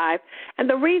Facebook Live. And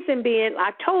the reason being, I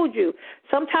told you,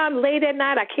 sometime late at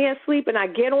night I can't sleep and I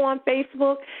get on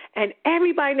Facebook and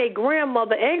everybody, their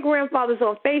grandmother and grandfather's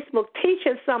on Facebook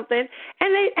teaching something.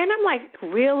 And I'm like,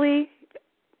 really?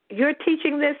 You're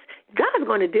teaching this? God's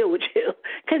going to deal with you.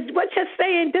 Because what you're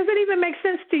saying doesn't even make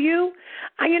sense to you.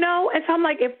 You know? And so I'm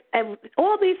like, if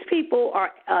all these people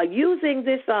are using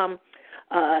this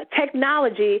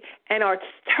technology and are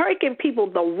taking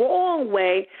people the wrong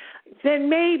way, then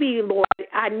maybe, Lord,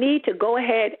 I need to go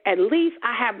ahead. At least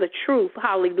I have the truth.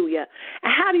 Hallelujah.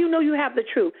 And how do you know you have the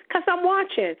truth? Because I'm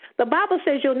watching. The Bible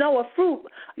says you'll know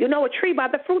a tree by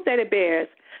the fruit that it bears.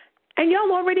 And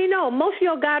y'all already know. Most of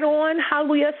y'all got on,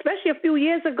 hallelujah, especially a few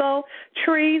years ago,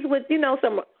 trees with, you know,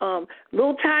 some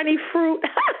little tiny fruit.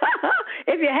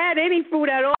 If you had any fruit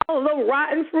at all, a little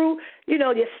rotten fruit, you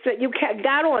know, you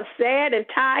got on sad and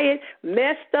tired,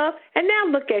 messed up, and now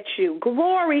look at you.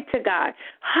 Glory to God.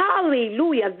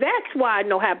 Hallelujah. That's why I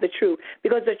know I have the truth,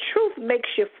 because the truth makes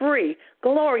you free.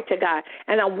 Glory to God.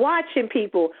 And I'm watching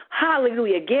people,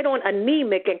 hallelujah, get on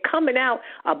anemic and coming out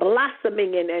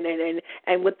blossoming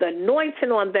and with the anointing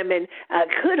on them and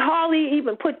could hardly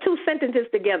even put two sentences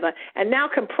together and now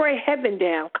can pray heaven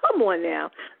down. Come on now.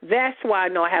 That's why I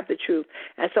know I have the truth.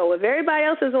 And so if everybody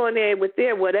else is on there with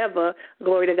their whatever,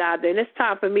 glory to God, then it's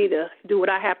time for me to do what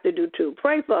I have to do too.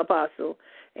 Pray for Apostle.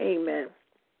 Amen.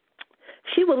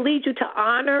 She will lead you to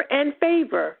honor and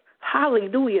favor.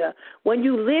 Hallelujah. When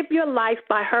you live your life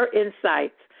by her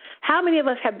insights. How many of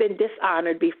us have been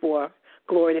dishonored before?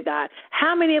 Glory to God.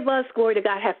 How many of us, glory to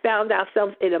God, have found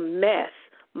ourselves in a mess?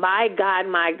 My God,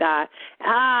 my God.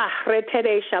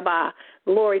 Retere Shabbat.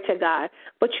 Glory to God.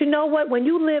 But you know what? When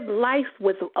you live life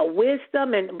with a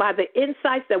wisdom and by the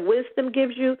insights that wisdom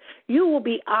gives you, you will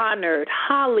be honored.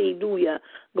 Hallelujah.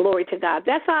 Glory to God.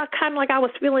 That's how kind of like I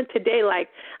was feeling today. Like,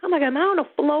 I'm like, am I on a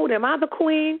float? Am I the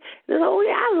queen? Oh,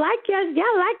 yeah, I like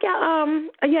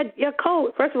your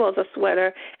coat. First of all, it's a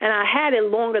sweater, and I had it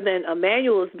longer than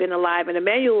Emmanuel's been alive, and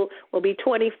Emmanuel will be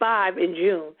 25 in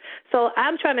June. So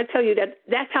I'm trying to tell you that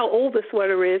that's how old the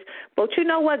sweater is. But you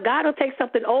know what? God will take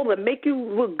something old and make you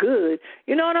look good.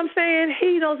 You know what I'm saying?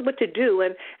 He knows what to do.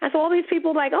 And so all these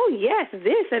people are like, oh, yes,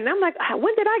 this. And I'm like,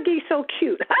 when did I get so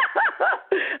cute?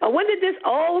 When did this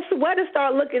all old sweater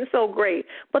start looking so great.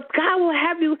 But God will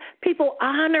have people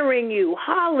honoring you.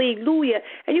 Hallelujah.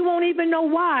 And you won't even know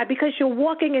why, because you're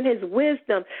walking in his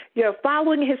wisdom. You're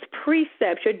following his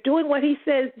precepts. You're doing what he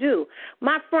says do.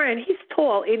 My friend, he's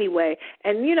tall anyway,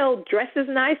 and, dresses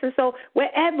nice. And so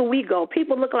wherever we go,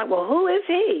 people look like, well, who is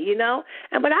he,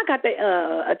 But I got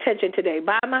the attention today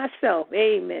by myself.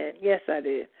 Amen. Yes, I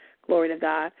did. Glory to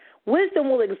God. Wisdom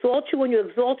will exalt you. When you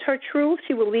exalt her truth,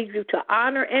 she will lead you to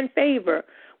honor and favor.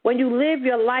 When you live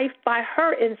your life by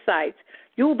her insights,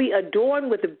 you will be adorned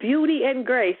with beauty and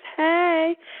grace.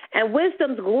 Hey, and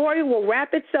wisdom's glory will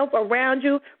wrap itself around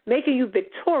you, making you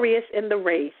victorious in the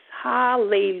race.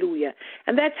 Hallelujah.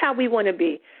 And that's how we want to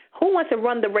be. Who wants to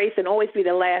run the race and always be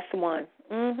the last one?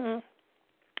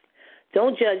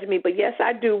 Don't judge me, but yes,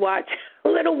 I do watch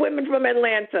Little Women from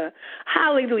Atlanta.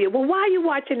 Hallelujah. Well, why are you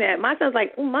watching that? My son's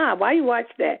like, Ma, why you watch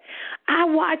that? I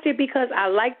watch it because I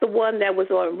like the one that was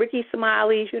on Ricky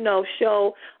Smiley's,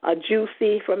 show,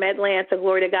 Juicy from Atlanta,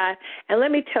 glory to God. And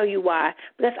let me tell you why.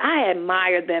 Because I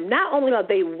admire them. Not only are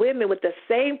they women with the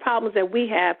same problems that we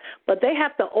have, but they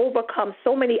have to overcome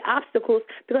so many obstacles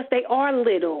because they are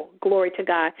little, glory to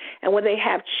God. And when they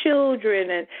have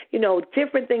children and,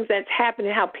 different things that's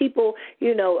happening, how people,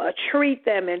 treat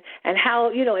them and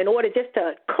how, in order just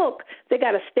to cook, they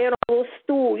got to stand on a little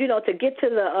stool, to get to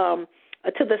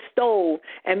the stove.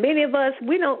 And many of us,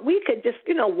 we could just,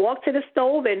 walk to the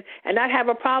stove and not have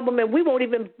a problem, and we won't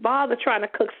even bother trying to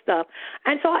cook stuff.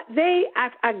 And so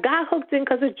I got hooked in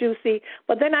because of Juicy,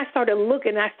 but then I started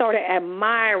looking, and I started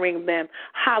admiring them,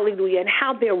 hallelujah, and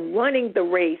how they're running the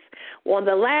race. On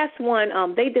the last one,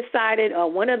 they decided,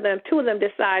 two of them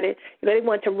decided, they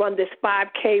wanted to run this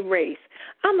 5K race.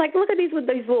 I'm like, look at these with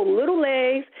these little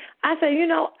legs. I said, ain't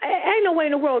no way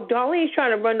in the world Darlene's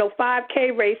trying to run no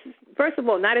 5K races. First of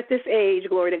all, not at this age,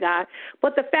 glory to God.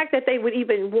 But the fact that they would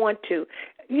even want to.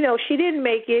 She didn't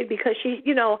make it because she,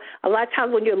 a lot of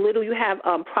times when you're little, you have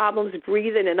problems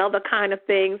breathing and other kind of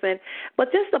things.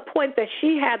 But just the point that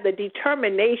she had the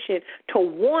determination to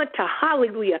want to,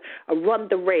 hallelujah, run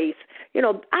the race.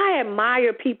 I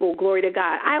admire people, glory to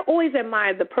God. I always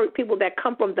admire the people that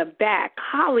come from the back,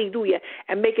 hallelujah,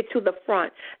 and make it to the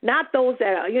front. Not those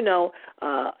that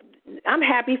are, I'm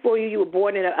happy for you. You were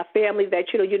born in a family that,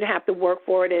 you didn't have to work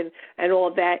for it and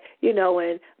all that,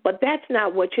 but that's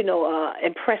not what,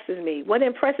 impresses me. What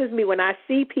impresses me when I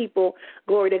see people,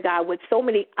 glory to God, with so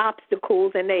many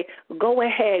obstacles and they go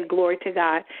ahead, glory to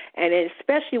God, and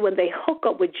especially when they hook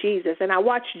up with Jesus. And I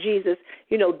watch Jesus,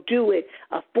 do it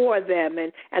for them.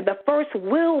 And the first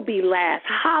will be last,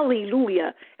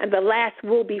 hallelujah, and the last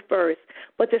will be first.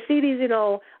 But to see these,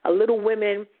 little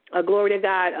women, glory to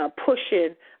God,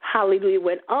 pushing, hallelujah,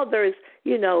 when others,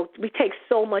 we take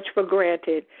so much for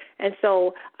granted. And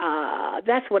so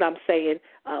that's what I'm saying.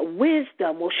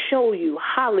 Wisdom will show you,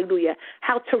 hallelujah,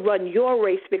 how to run your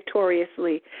race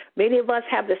victoriously. Many of us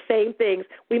have the same things.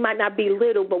 We might not be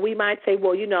little, but we might say,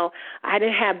 well, I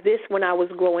didn't have this when I was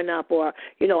growing up, or,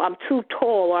 I'm too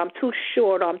tall, or I'm too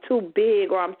short, or I'm too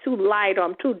big, or I'm too light, or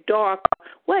I'm too dark,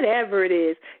 whatever it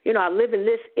is. I live in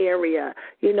this area,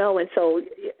 and so,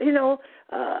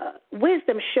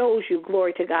 wisdom shows you,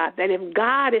 glory to God, that if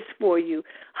God is for you,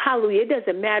 hallelujah, it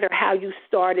doesn't matter how you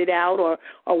started out or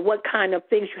what kind of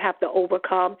things you have to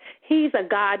overcome. He's a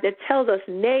God that tells us,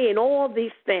 nay, in all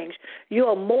these things,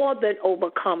 you're more than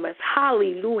overcomers.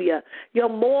 Hallelujah. You're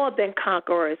more than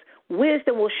conquerors.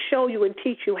 Wisdom will show you and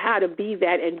teach you how to be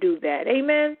that and do that.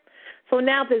 Amen? So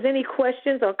now if there's any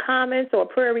questions or comments or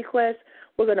prayer requests,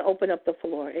 we're going to open up the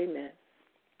floor. Amen.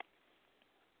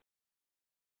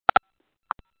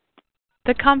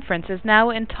 The conference is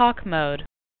now in talk mode.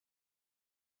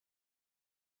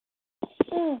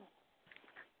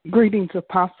 Greetings,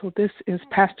 Apostle. This is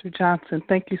Pastor Johnson.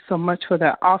 Thank you so much for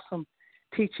that awesome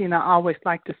teaching. I always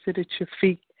like to sit at your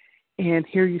feet and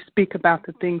hear you speak about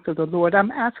the things of the Lord. I'm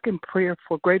asking prayer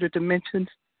for Greater Dimensions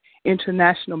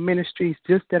International Ministries,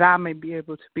 just that I may be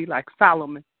able to be like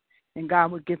Solomon, and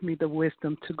God will give me the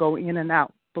wisdom to go in and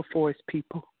out before his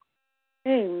people.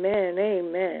 Amen,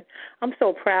 amen. I'm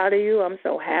so proud of you. I'm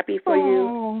so happy for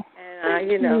you.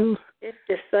 And you. It's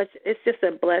just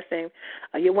a blessing.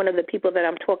 You're one of the people that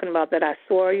I'm talking about that I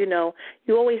saw. You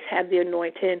always have the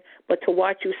anointing, but to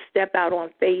watch you step out on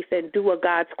faith and do what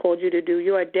God's called you to do,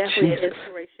 you are definitely an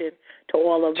inspiration to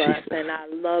all of us. And I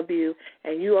love you.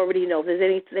 And you already know if there's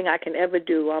anything I can ever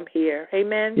do, I'm here.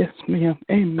 Amen. Yes, ma'am.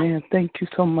 Amen. Thank you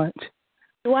so much.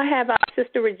 Do I have our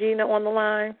Sister Regina on the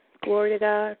line? Glory to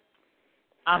God.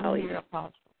 I'm here,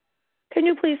 Apostle. Can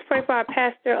you please pray for our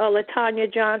pastor,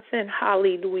 LaTanya Johnson,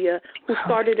 hallelujah, who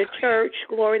started a church,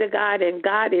 glory to God, and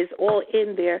God is all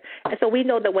in there. And so we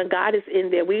know that when God is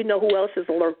in there, we know who else is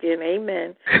lurking.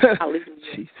 Amen.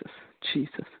 Hallelujah.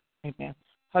 Jesus. Amen.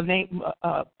 Her name,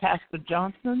 Pastor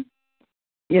Johnson?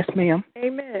 Yes, ma'am.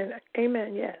 Amen.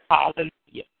 Yes. Hallelujah.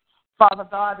 Father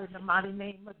God, in the mighty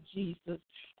name of Jesus,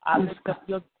 I lift up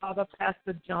your daughter,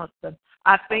 Pastor Johnson.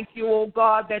 I thank you, oh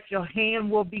God, that your hand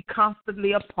will be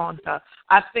constantly upon her.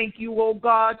 I thank you, oh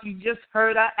God, you just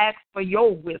heard I ask for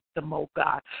your wisdom, oh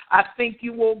God. I thank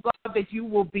you, oh God, that you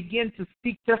will begin to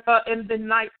speak to her in the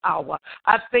night hour.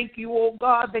 I thank you, oh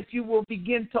God, that you will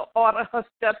begin to order her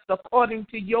steps according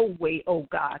to your way, oh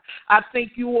God. I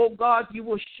thank you, oh God, you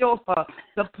will show her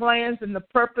the plans and the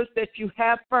purpose that you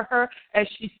have for her as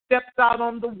she steps out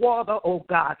on the water, oh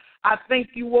God. I thank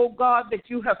you, oh God, that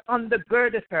you have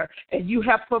undergirded her and you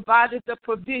have provided the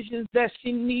provisions that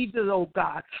she needed, oh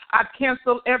God. I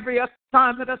cancel every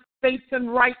assignment of Satan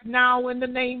right now in the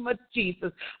name of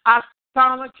Jesus. I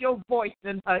silence your voice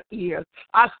in her ears.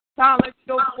 I silence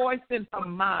your voice in her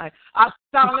mind. I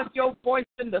silence your voice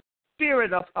in the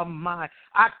spirit of her mind.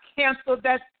 I cancel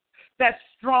that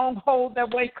stronghold that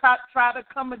way try to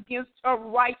come against her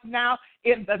right now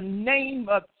in the name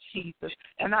of Jesus.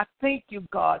 And I thank you,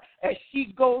 God, as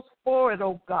she goes forward,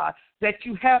 oh God, that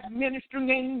you have ministering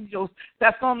angels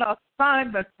that's on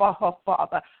assignment for her,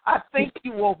 Father. I thank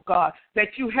you, oh God, that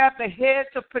you have the hedge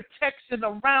of protection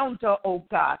around her, oh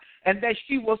God, and that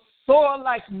she will soar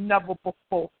like never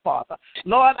before, Father.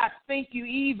 Lord, I thank you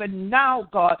even now,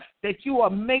 God, that you are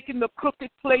making the crooked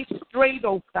place straight,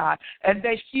 oh God, and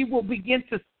that she will begin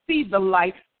to see the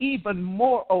light even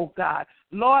more, oh God.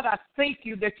 Lord, I thank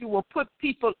you that you will put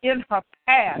people in her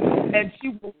path and she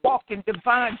will walk in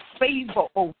divine favor,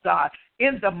 oh God,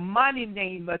 in the mighty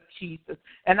name of Jesus.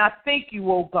 And I thank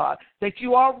you, oh God, that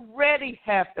you already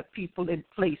have the people in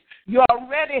place. You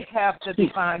already have the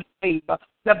divine favor,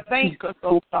 the bankers,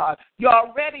 oh God. You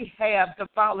already have the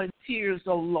volunteers,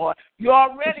 oh Lord. You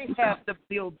already have the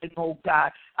building, oh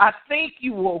God. I thank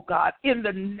you, oh God, in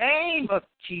the name of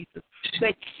Jesus,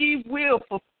 that she will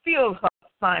fulfill her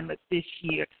assignment this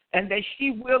year and that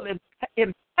she will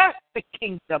impact the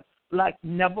kingdom like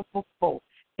never before.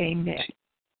 Amen.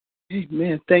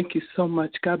 Amen. Thank you so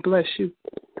much. God bless you.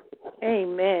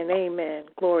 Amen.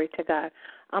 Glory to God.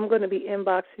 I'm going to be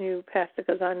inboxing you, Pastor,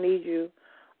 because I need you.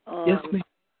 Yes, ma'am.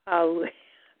 Hallelujah.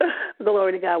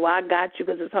 Glory to God. Well, I got you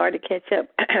because it's hard to catch up.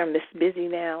 I'm just busy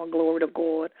now. Glory to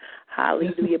God.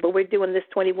 Hallelujah. Yes, but we're doing this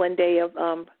 21-day of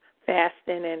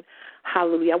fasting, and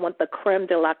hallelujah. I want the creme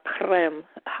de la creme,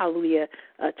 hallelujah,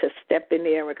 to step in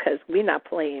there because we're not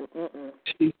playing.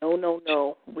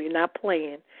 No. We're not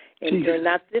playing. And you're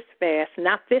not this fast,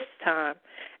 not this time.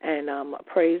 And I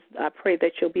pray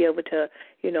that you'll be able to,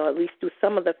 at least do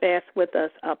some of the fast with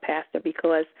us, Pastor,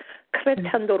 because the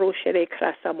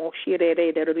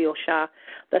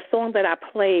song that I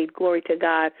played, glory to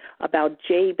God, about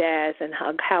Jabez and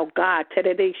how God,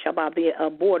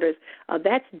 the borders,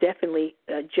 that's definitely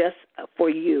just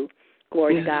for you,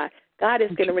 glory to God. God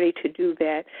is getting ready to do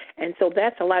that. And so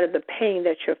that's a lot of the pain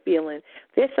that you're feeling.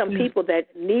 There's some people that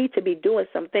need to be doing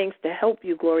some things to help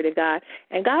you, glory to God.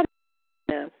 And God,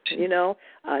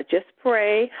 just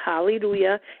pray,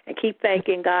 hallelujah, and keep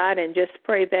thanking God and just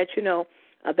pray that,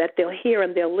 that they'll hear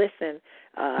and they'll listen.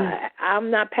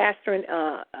 I'm not pastoring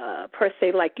per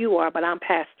se like you are, but I'm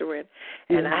pastoring.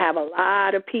 And I have a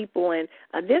lot of people, and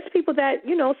there's people that,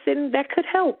 sitting that could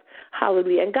help.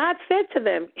 Hallelujah. And God said to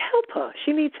them, help her.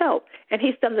 She needs help. And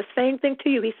he's done the same thing to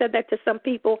you. He said that to some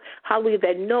people, hallelujah,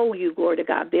 that know you, glory to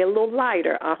God. They're a little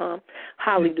lighter.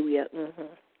 Hallelujah.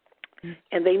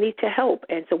 And they need to help.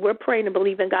 And so we're praying and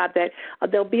believing, God, that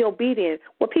they'll be obedient.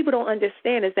 What people don't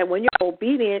understand is that when you're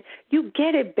obedient, you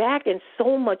get it back and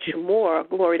so much more,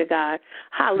 glory to God.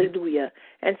 Hallelujah.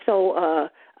 And so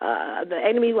the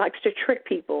enemy likes to trick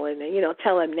people and,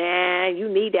 tell them, nah, you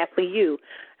need that for you.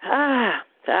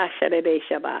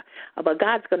 But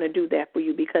God's going to do that for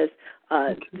you because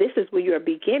this is where you're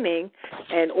beginning,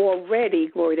 and already,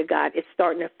 glory to God, it's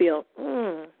starting to feel,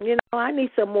 I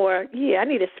need some more. Yeah, I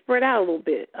need to spread out a little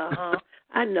bit.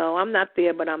 I know I'm not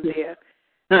there, but I'm there.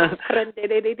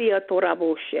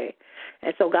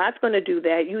 And so God's going to do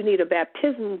that. You need a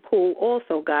baptism pool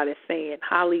also, God is saying.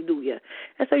 Hallelujah.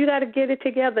 And so you got to get it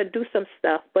together, do some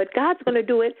stuff. But God's going to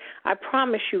do it. I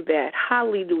promise you that.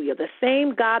 Hallelujah. The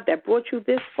same God that brought you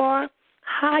this far.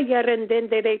 And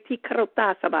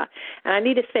I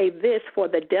need to say this for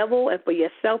the devil and for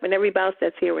yourself and everybody else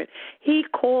that's hearing. He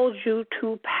calls you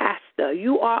to pastor.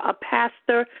 You are a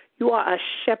pastor. You are a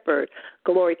shepherd.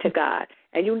 Glory to God.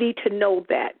 And you need to know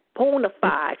that. bona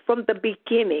fide from the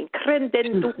beginning.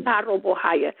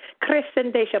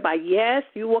 Yes,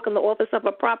 you work in the office of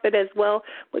a prophet as well,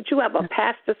 but you have a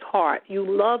pastor's heart. You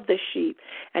love the sheep,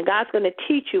 and God's going to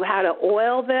teach you how to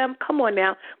oil them. Come on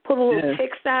now, pull a little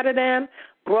ticks out of them,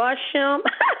 brush them.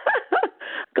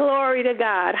 Glory to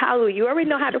God. Hallelujah. You already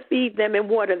know how to feed them and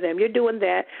water them. You're doing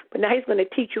that. But now he's going to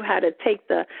teach you how to take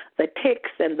the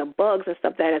ticks and the bugs and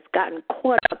stuff that has gotten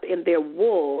caught up in their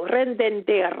wool. How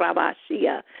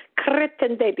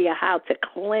to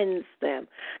cleanse them.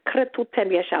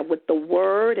 With the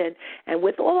word and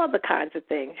with all other kinds of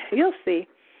things. You'll see.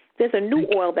 There's a new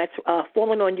oil that's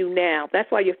falling on you now. That's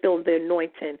why you're feeling the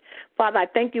anointing. Father, I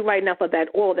thank you right now for that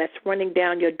oil that's running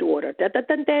down your daughter.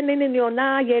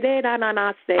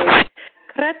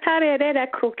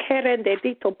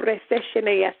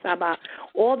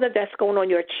 All that's going on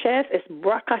your chest is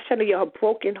your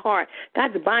broken heart.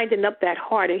 God's binding up that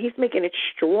heart, and he's making it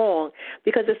strong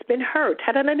because it's been hurt.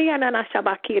 But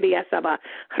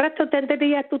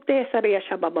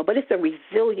it's a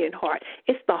resilient heart.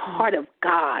 It's the heart of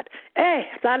God. And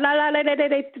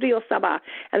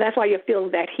that's why you're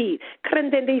feeling that heat.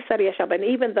 And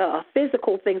even the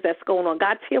physical things that's going on,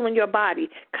 God's healing your body.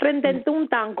 I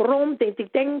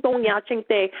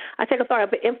take authority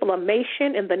of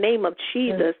inflammation in the name of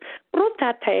Jesus.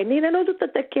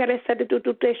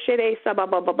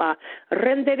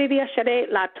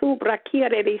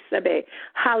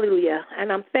 Hallelujah.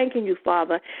 And I'm thanking you,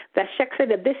 Father, that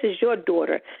this is your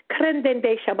daughter. And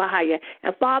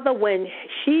Father, when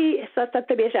she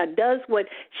does what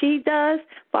she does,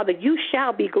 Father, you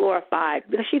shall be glorified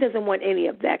because she doesn't want any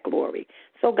of that glory.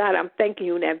 So, God, I'm thanking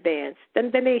you in advance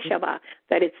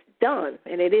that it's done,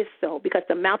 and it is so, because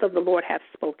the mouth of the Lord hath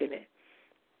spoken it.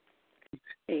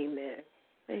 Amen.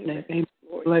 Amen.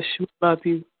 Bless you. Love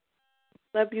you.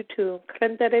 Love you too.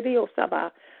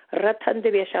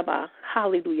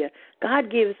 Hallelujah. God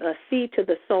gives a seed to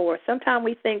the sower. Sometimes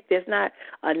we think there's not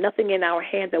nothing in our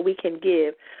hand that we can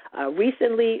give.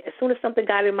 Recently, as soon as something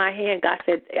got in my hand, God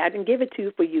said, I didn't give it to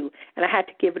you for you, and I had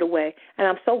to give it away. And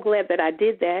I'm so glad that I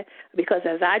did that, because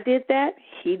as I did that,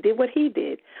 he did what he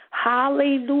did.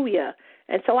 Hallelujah.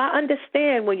 And so I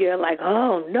understand when you're like,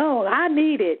 oh, no, I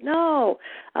need it. No,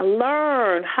 I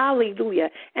learn. Hallelujah.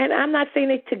 And I'm not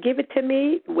saying it to give it to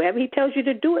me, wherever he tells you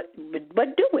to do it,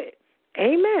 but do it.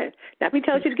 Amen. Now, if he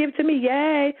tells you to give it to me,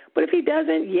 yay. But if he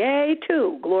doesn't, yay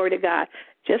too. Glory to God.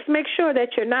 Just make sure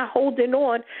that you're not holding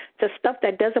on to stuff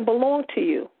that doesn't belong to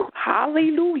you.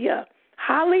 Hallelujah.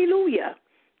 Hallelujah.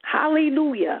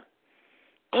 Hallelujah.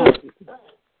 Oh,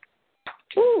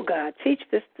 God, teach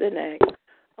this today.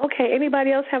 Okay,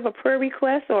 anybody else have a prayer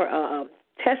request or a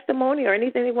testimony or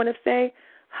anything they want to say?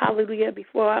 Hallelujah,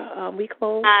 before we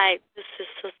close. Hi, this is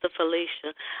Sister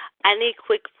Felicia. I need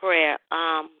quick prayer.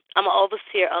 I'm an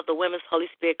overseer of the Women's Holy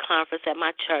Spirit Conference at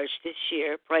my church this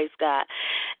year, praise God.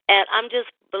 And I'm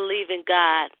just believing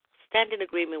God, stand in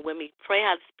agreement with me, pray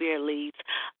how the Spirit leads,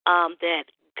 that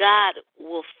God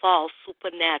will fall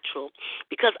supernatural.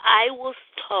 Because I was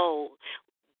told,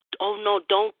 oh, no,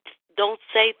 don't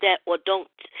say that, or don't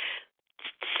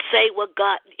say what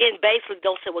God, and basically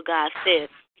don't say what God said,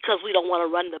 because we don't want to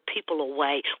run the people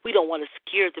away. We don't want to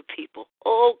scare the people.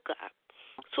 Oh, God.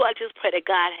 So I just pray that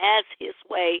God has his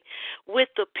way with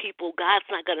the people. God's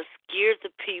not going to scare the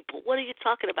people. What are you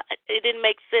talking about? It didn't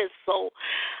make sense. So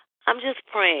I'm just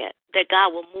praying that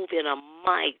God will move in a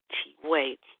mighty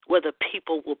way where the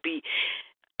people will be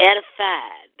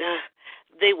edified.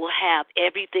 They will have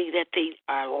everything that they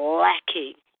are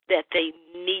lacking, that they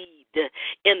need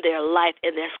in their life,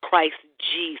 and that's Christ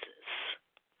Jesus.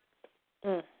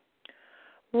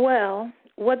 Well,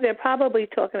 what they're probably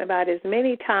talking about is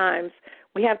many times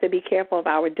we have to be careful of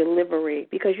our delivery,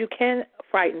 because you can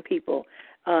frighten people.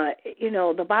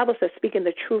 The Bible says speaking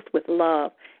the truth with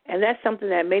love, and that's something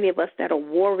that many of us that are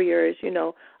warriors,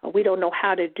 we don't know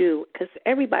how to do, because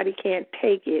everybody can't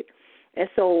take it. And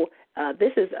so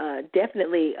this is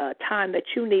definitely a time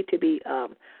that you need to be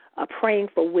praying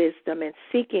for wisdom and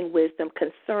seeking wisdom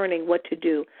concerning what to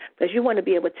do, because you want to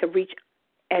be able to reach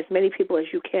as many people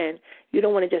as you can. You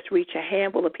don't want to just reach a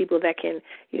handful of people that can,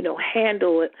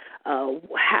 handle it,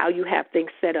 how you have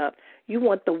things set up. You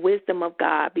want the wisdom of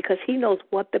God, because he knows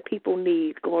what the people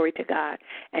need, glory to God.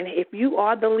 And if you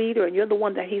are the leader and you're the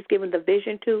one that he's given the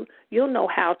vision to, you'll know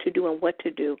how to do and what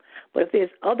to do. But if there's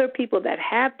other people that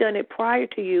have done it prior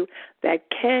to you that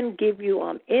can give you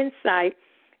insight,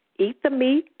 eat the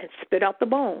meat and spit out the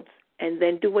bones, and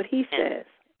then do what he says.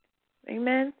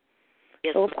 Amen?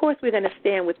 Yes. So, of course, we're going to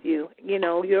stand with you.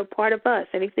 You're a part of us.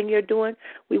 Anything you're doing,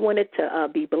 we want it to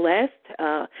be blessed,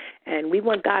 and we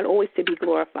want God always to be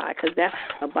glorified, because that's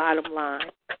the bottom line.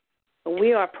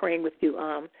 We are praying with you,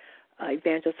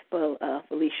 Evangelist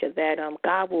Felicia, that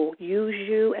God will use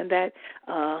you and that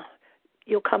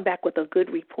you'll come back with a good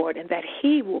report and that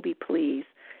He will be pleased,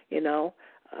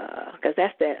 because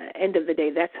that's the end of the day.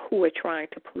 That's who we're trying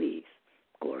to please.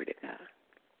 Glory to God.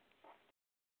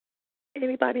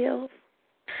 Anybody else?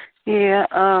 Yeah,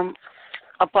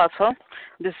 Apostle,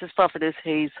 this is Prophetess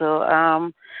Hazel.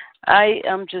 I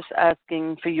am just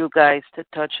asking for you guys to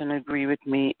touch and agree with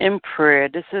me in prayer.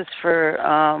 This is for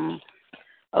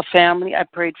a family. I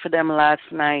prayed for them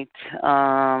last night.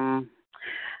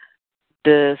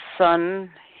 The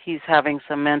son, he's having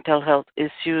some mental health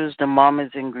issues. The mom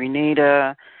is in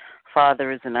Grenada.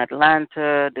 Father is in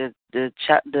Atlanta.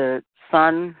 The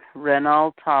son,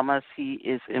 Renald Thomas, he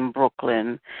is in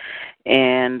Brooklyn,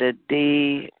 and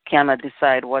they cannot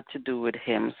decide what to do with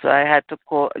him. So I had to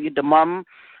call. The mom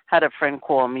had a friend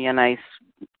call me, and I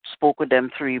spoke with them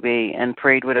three-way and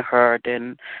prayed with her.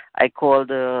 Then I called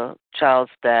the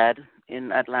child's dad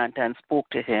in Atlanta and spoke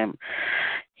to him.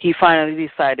 He finally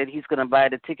decided he's going to buy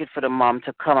the ticket for the mom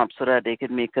to come up so that they could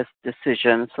make a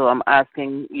decision. So I'm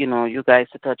asking, you guys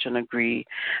to touch and agree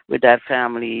with that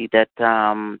family that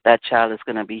that child is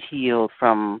going to be healed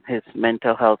from his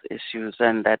mental health issues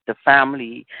and that the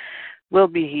family will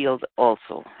be healed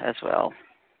also as well.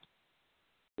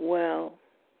 Well,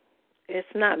 it's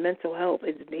not mental health,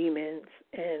 it's demons,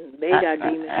 and they got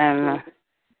demons.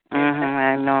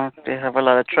 I know they have a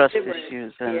lot of trust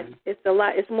issues, and it's a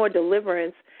lot. It's more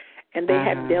deliverance, and they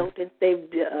have delved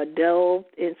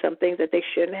in some things that they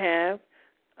shouldn't have.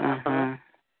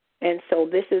 And so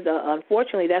this is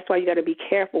unfortunately that's why you got to be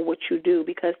careful what you do,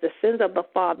 because the sins of the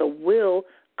father will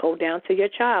go down to your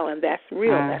child, and that's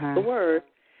real. That's the word.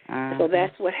 So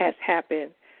that's what has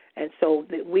happened, and so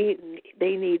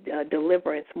they need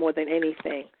deliverance more than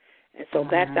anything, and so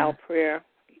that's our prayer.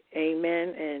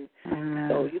 Amen. And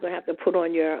so you're going to have to put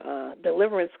on your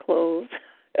deliverance clothes.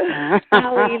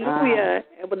 Hallelujah.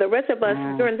 But the rest of us,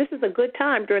 this is a good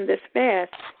time during this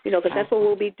fast, because that's what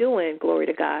we'll be doing, glory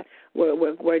to God.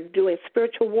 We're doing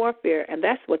spiritual warfare, and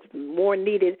that's what's more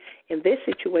needed in this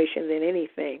situation than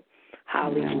anything.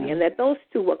 Hallelujah. And that those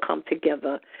two will come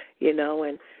together,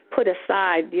 and put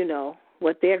aside,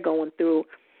 what they're going through,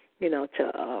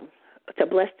 to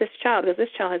bless this child, because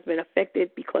this child has been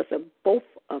affected because of both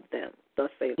of them. Thus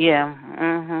saith the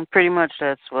Lord. Pretty much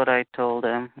that's what I told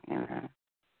them.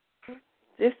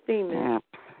 This demon.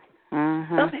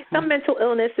 Some mental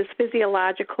illness is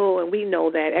physiological, and we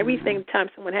know that. Every time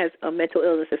someone has a mental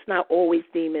illness, it's not always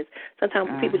demons. Sometimes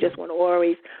people just want to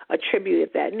always attribute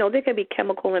it that. No, there can be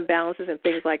chemical imbalances and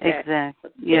things like that. Exactly.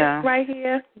 But this right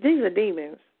here, these are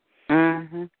demons.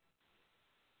 Amen.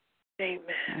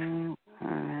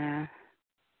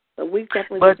 So we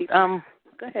definitely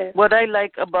go ahead. What I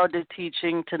like about the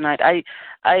teaching tonight,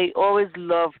 I always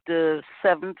love the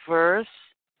 7th verse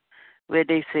where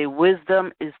they say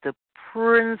wisdom is the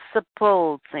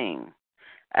principal thing.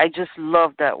 I just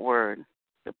love that word,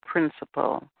 the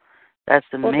principle. That's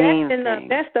the main thing.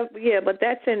 But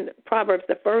that's in Proverbs,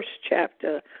 the first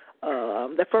chapter.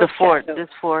 The fourth, chapter. This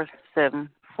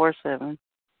 4:7.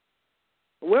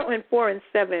 We're in 4 and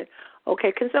 7.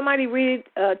 Okay, can somebody read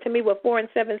to me what 4 and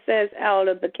 7 says out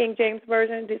of the King James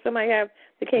Version? Does somebody have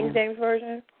the King James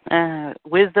Version?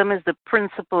 Wisdom is the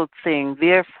principal thing.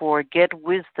 Therefore, get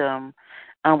wisdom,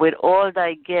 and with all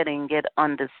thy getting, get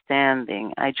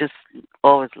understanding. I just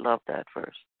always love that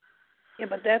verse. Yeah,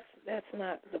 but that's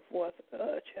not the 4th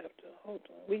chapter. Hold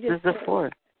on. This is the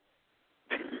 4th.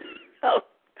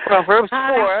 Proverbs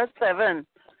 4:7.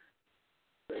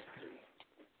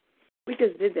 We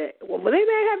just did that. Well, they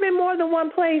may have been more than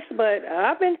one place, but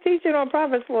I've been teaching on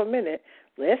Proverbs for a minute.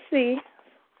 Let's see.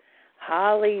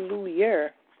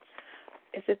 Hallelujah.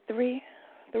 Is it 3?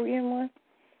 3 and 1?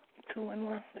 2 and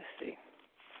 1? Let's see.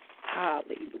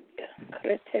 Hallelujah.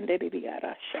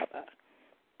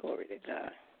 Glory to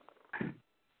God.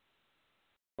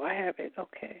 Oh, I have it.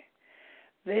 Okay.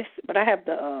 But I have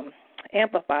the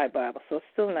Amplified Bible, so it's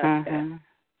still not that.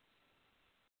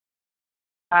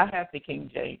 I have the King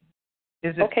James.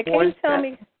 Is it okay, can you tell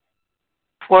me?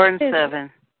 4 and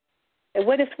 7. And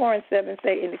what does 4 and 7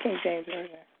 say in the King James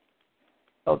Version?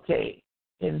 Okay.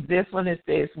 In this one it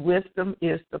says, wisdom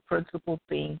is the principal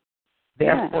thing.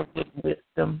 Therefore get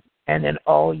wisdom, and in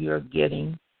all you're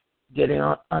getting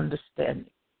understanding.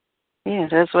 Yeah,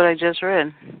 that's what I just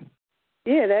read.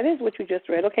 Yeah, that is what you just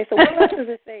read. Okay, so what else does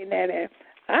it say in that?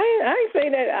 I ain't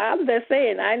saying that. I'm just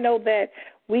saying I know that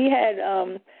we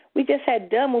just had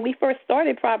done when we first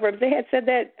started Proverbs. They had said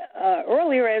that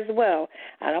earlier as well.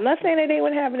 And I'm not saying that they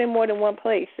would have it in more than one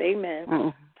place.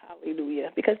 Amen.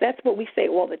 Hallelujah. Because that's what we say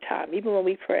all the time, even when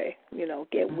we pray,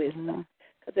 get wisdom.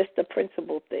 Because it's the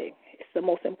principal thing. It's the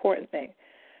most important thing.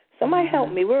 Somebody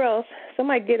help me. Where else?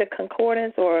 Somebody get a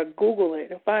concordance or Google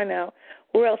it and find out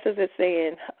where else is it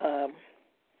saying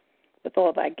with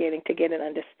all that getting to get an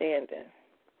understanding.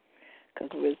 Because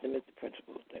wisdom is the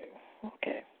principal thing.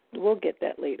 Okay. We'll get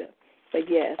that later. But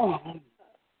yes.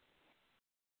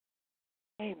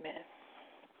 Amen.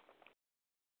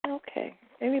 Okay.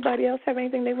 Anybody else have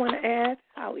anything they want to add?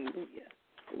 Hallelujah.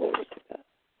 Glory to God.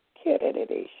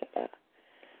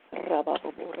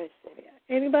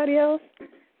 Anybody else?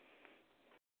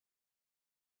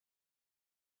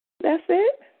 That's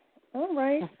it? All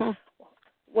right.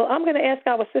 Well, I'm going to ask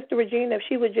our sister Regina if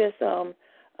she would just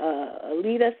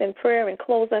lead us in prayer and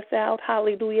close us out.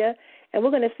 Hallelujah. And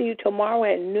we're going to see you tomorrow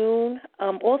at noon.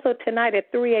 Also tonight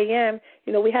at 3 a.m.,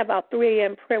 we have our 3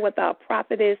 a.m. prayer with our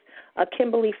prophetess,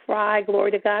 Kimberly Fry,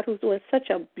 glory to God, who's doing such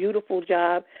a beautiful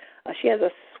job. She has a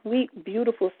sweet,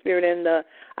 beautiful spirit, and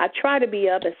I try to be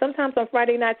up, and sometimes on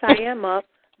Friday nights I am up,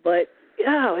 but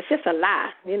it's just a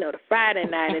lie, the Friday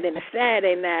night and then the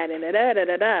Saturday night and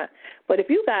da-da-da-da-da. But if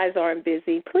you guys aren't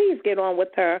busy, please get on with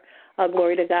her,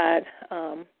 glory to God,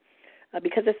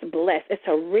 because it's blessed. It's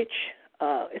a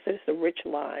rich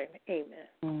line. Amen.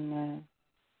 Amen.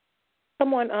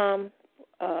 Come on,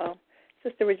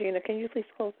 Sister Regina, can you please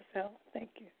close us out? Thank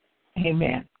you.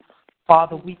 Amen.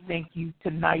 Father, we thank you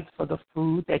tonight for the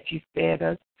food that you fed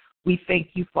us. We thank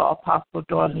you for Apostle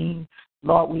Darlene.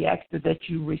 Lord, we ask that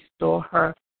you restore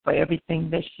her for everything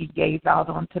that she gave out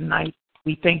on tonight.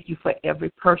 We thank you for every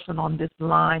person on this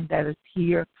line that is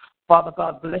here. Father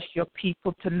God, bless your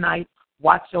people tonight.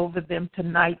 Watch over them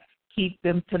tonight. Keep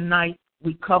them tonight.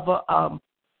 We cover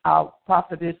our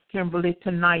prophetess Kimberly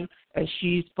tonight as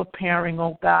she's preparing,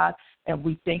 oh God. And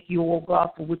we thank you, oh God,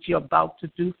 for what you're about to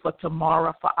do for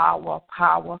tomorrow, for our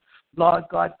power. Lord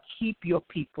God, keep your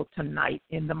people tonight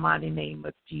in the mighty name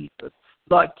of Jesus.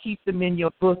 Lord, keep them in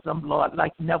your bosom, Lord,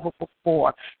 like never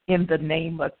before, in the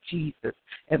name of Jesus.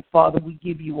 And Father, we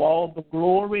give you all the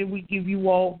glory, we give you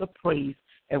all the praise,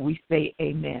 and we say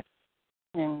amen.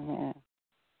 Amen.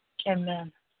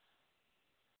 Amen.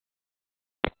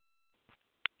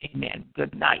 Amen.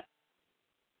 Good night.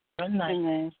 Good night.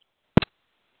 Amen.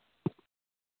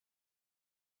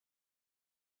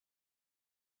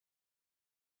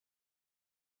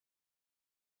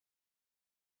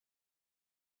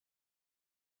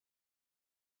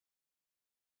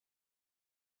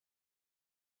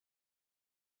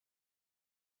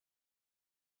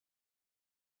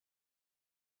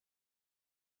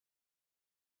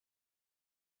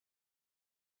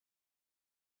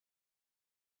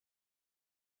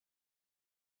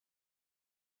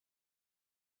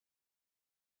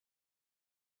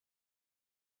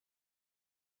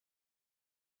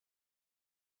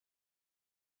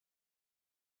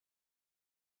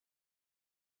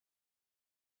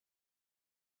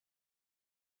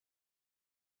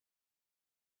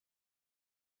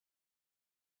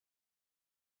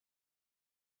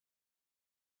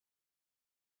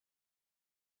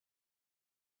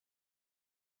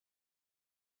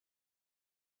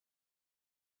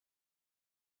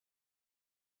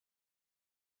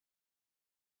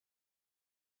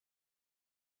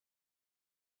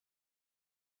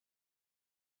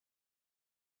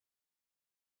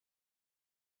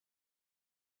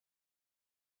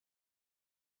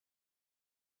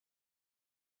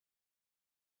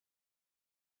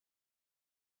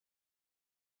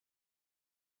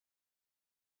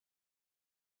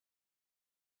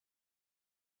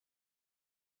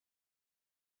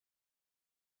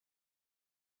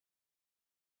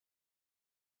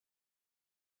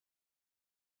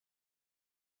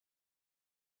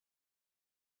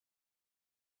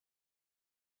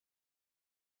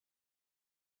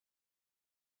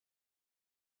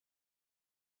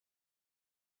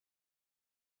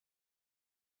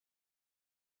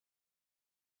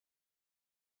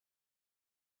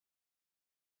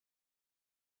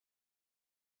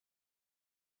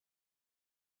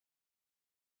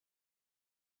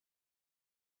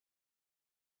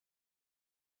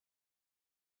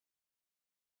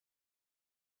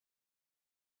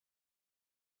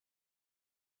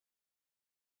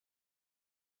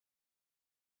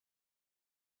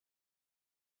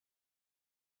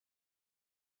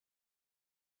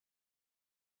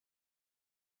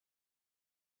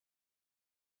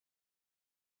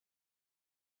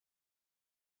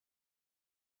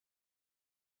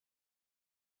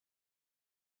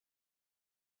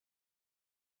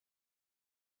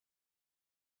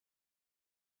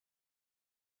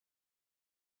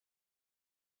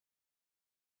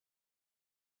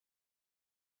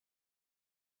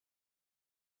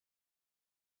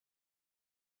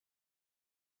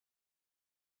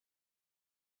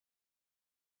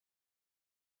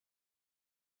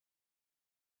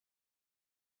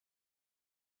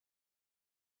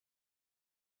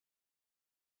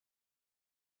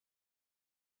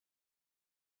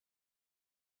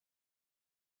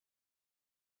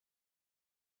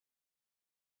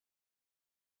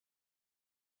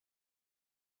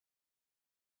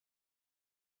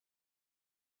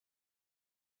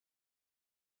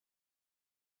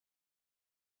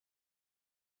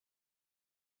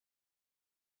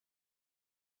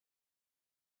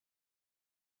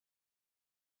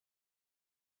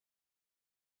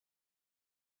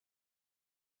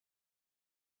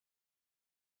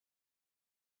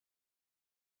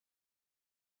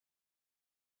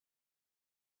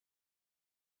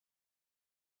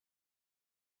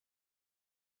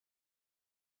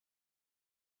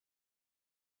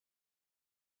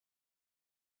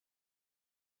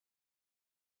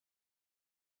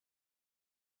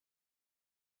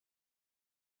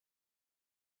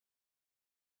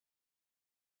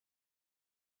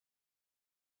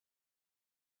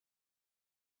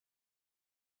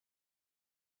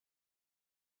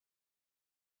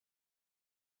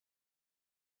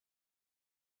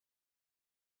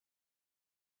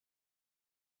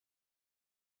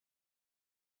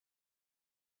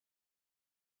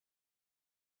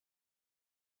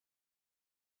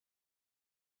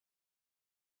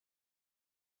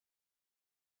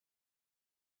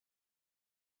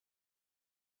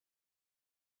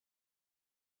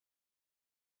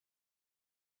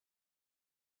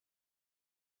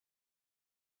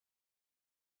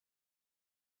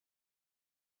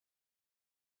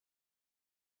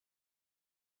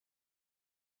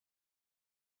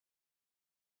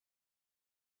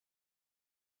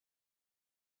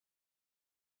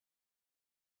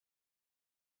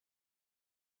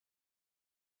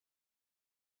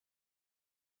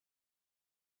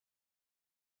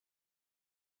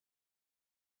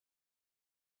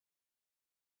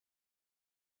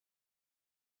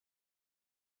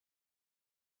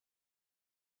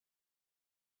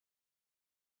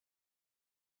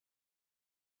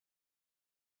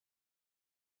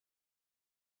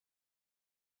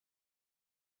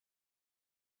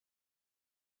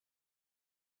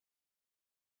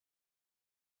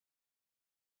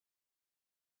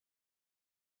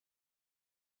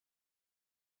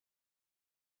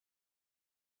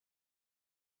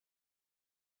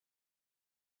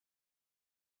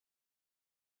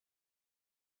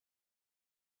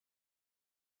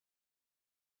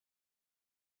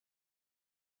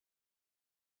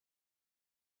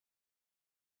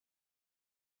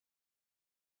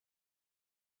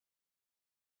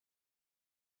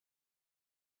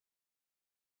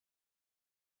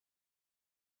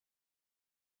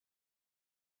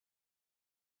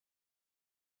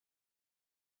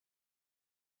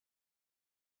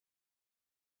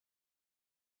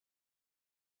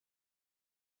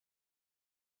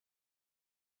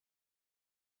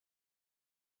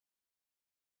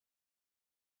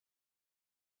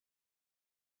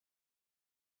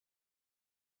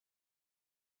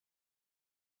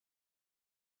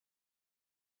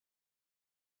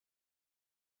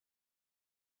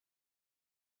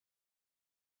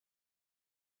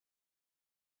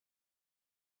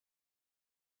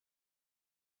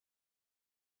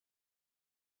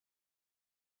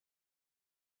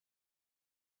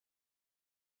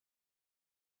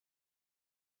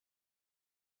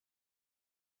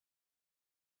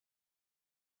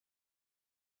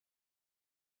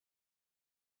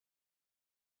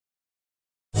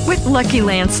 With Lucky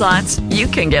Land Slots, you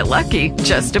can get lucky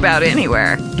just about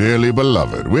anywhere. Dearly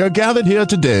beloved, we are gathered here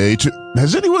today to...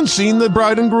 Has anyone seen the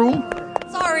bride and groom?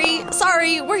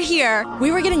 Sorry, we're here.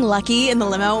 We were getting lucky in the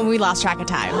limo and we lost track of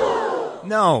time.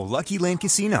 No, Lucky Land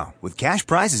Casino, with cash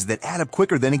prizes that add up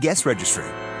quicker than a guest registry.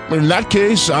 In that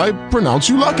case, I pronounce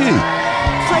you lucky.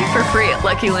 Play for free at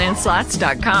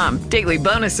LuckyLandSlots.com. Daily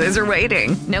bonuses are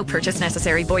waiting. No purchase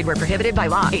necessary. Void where prohibited by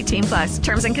law. 18+.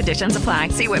 Terms and conditions apply.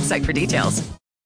 See website for details.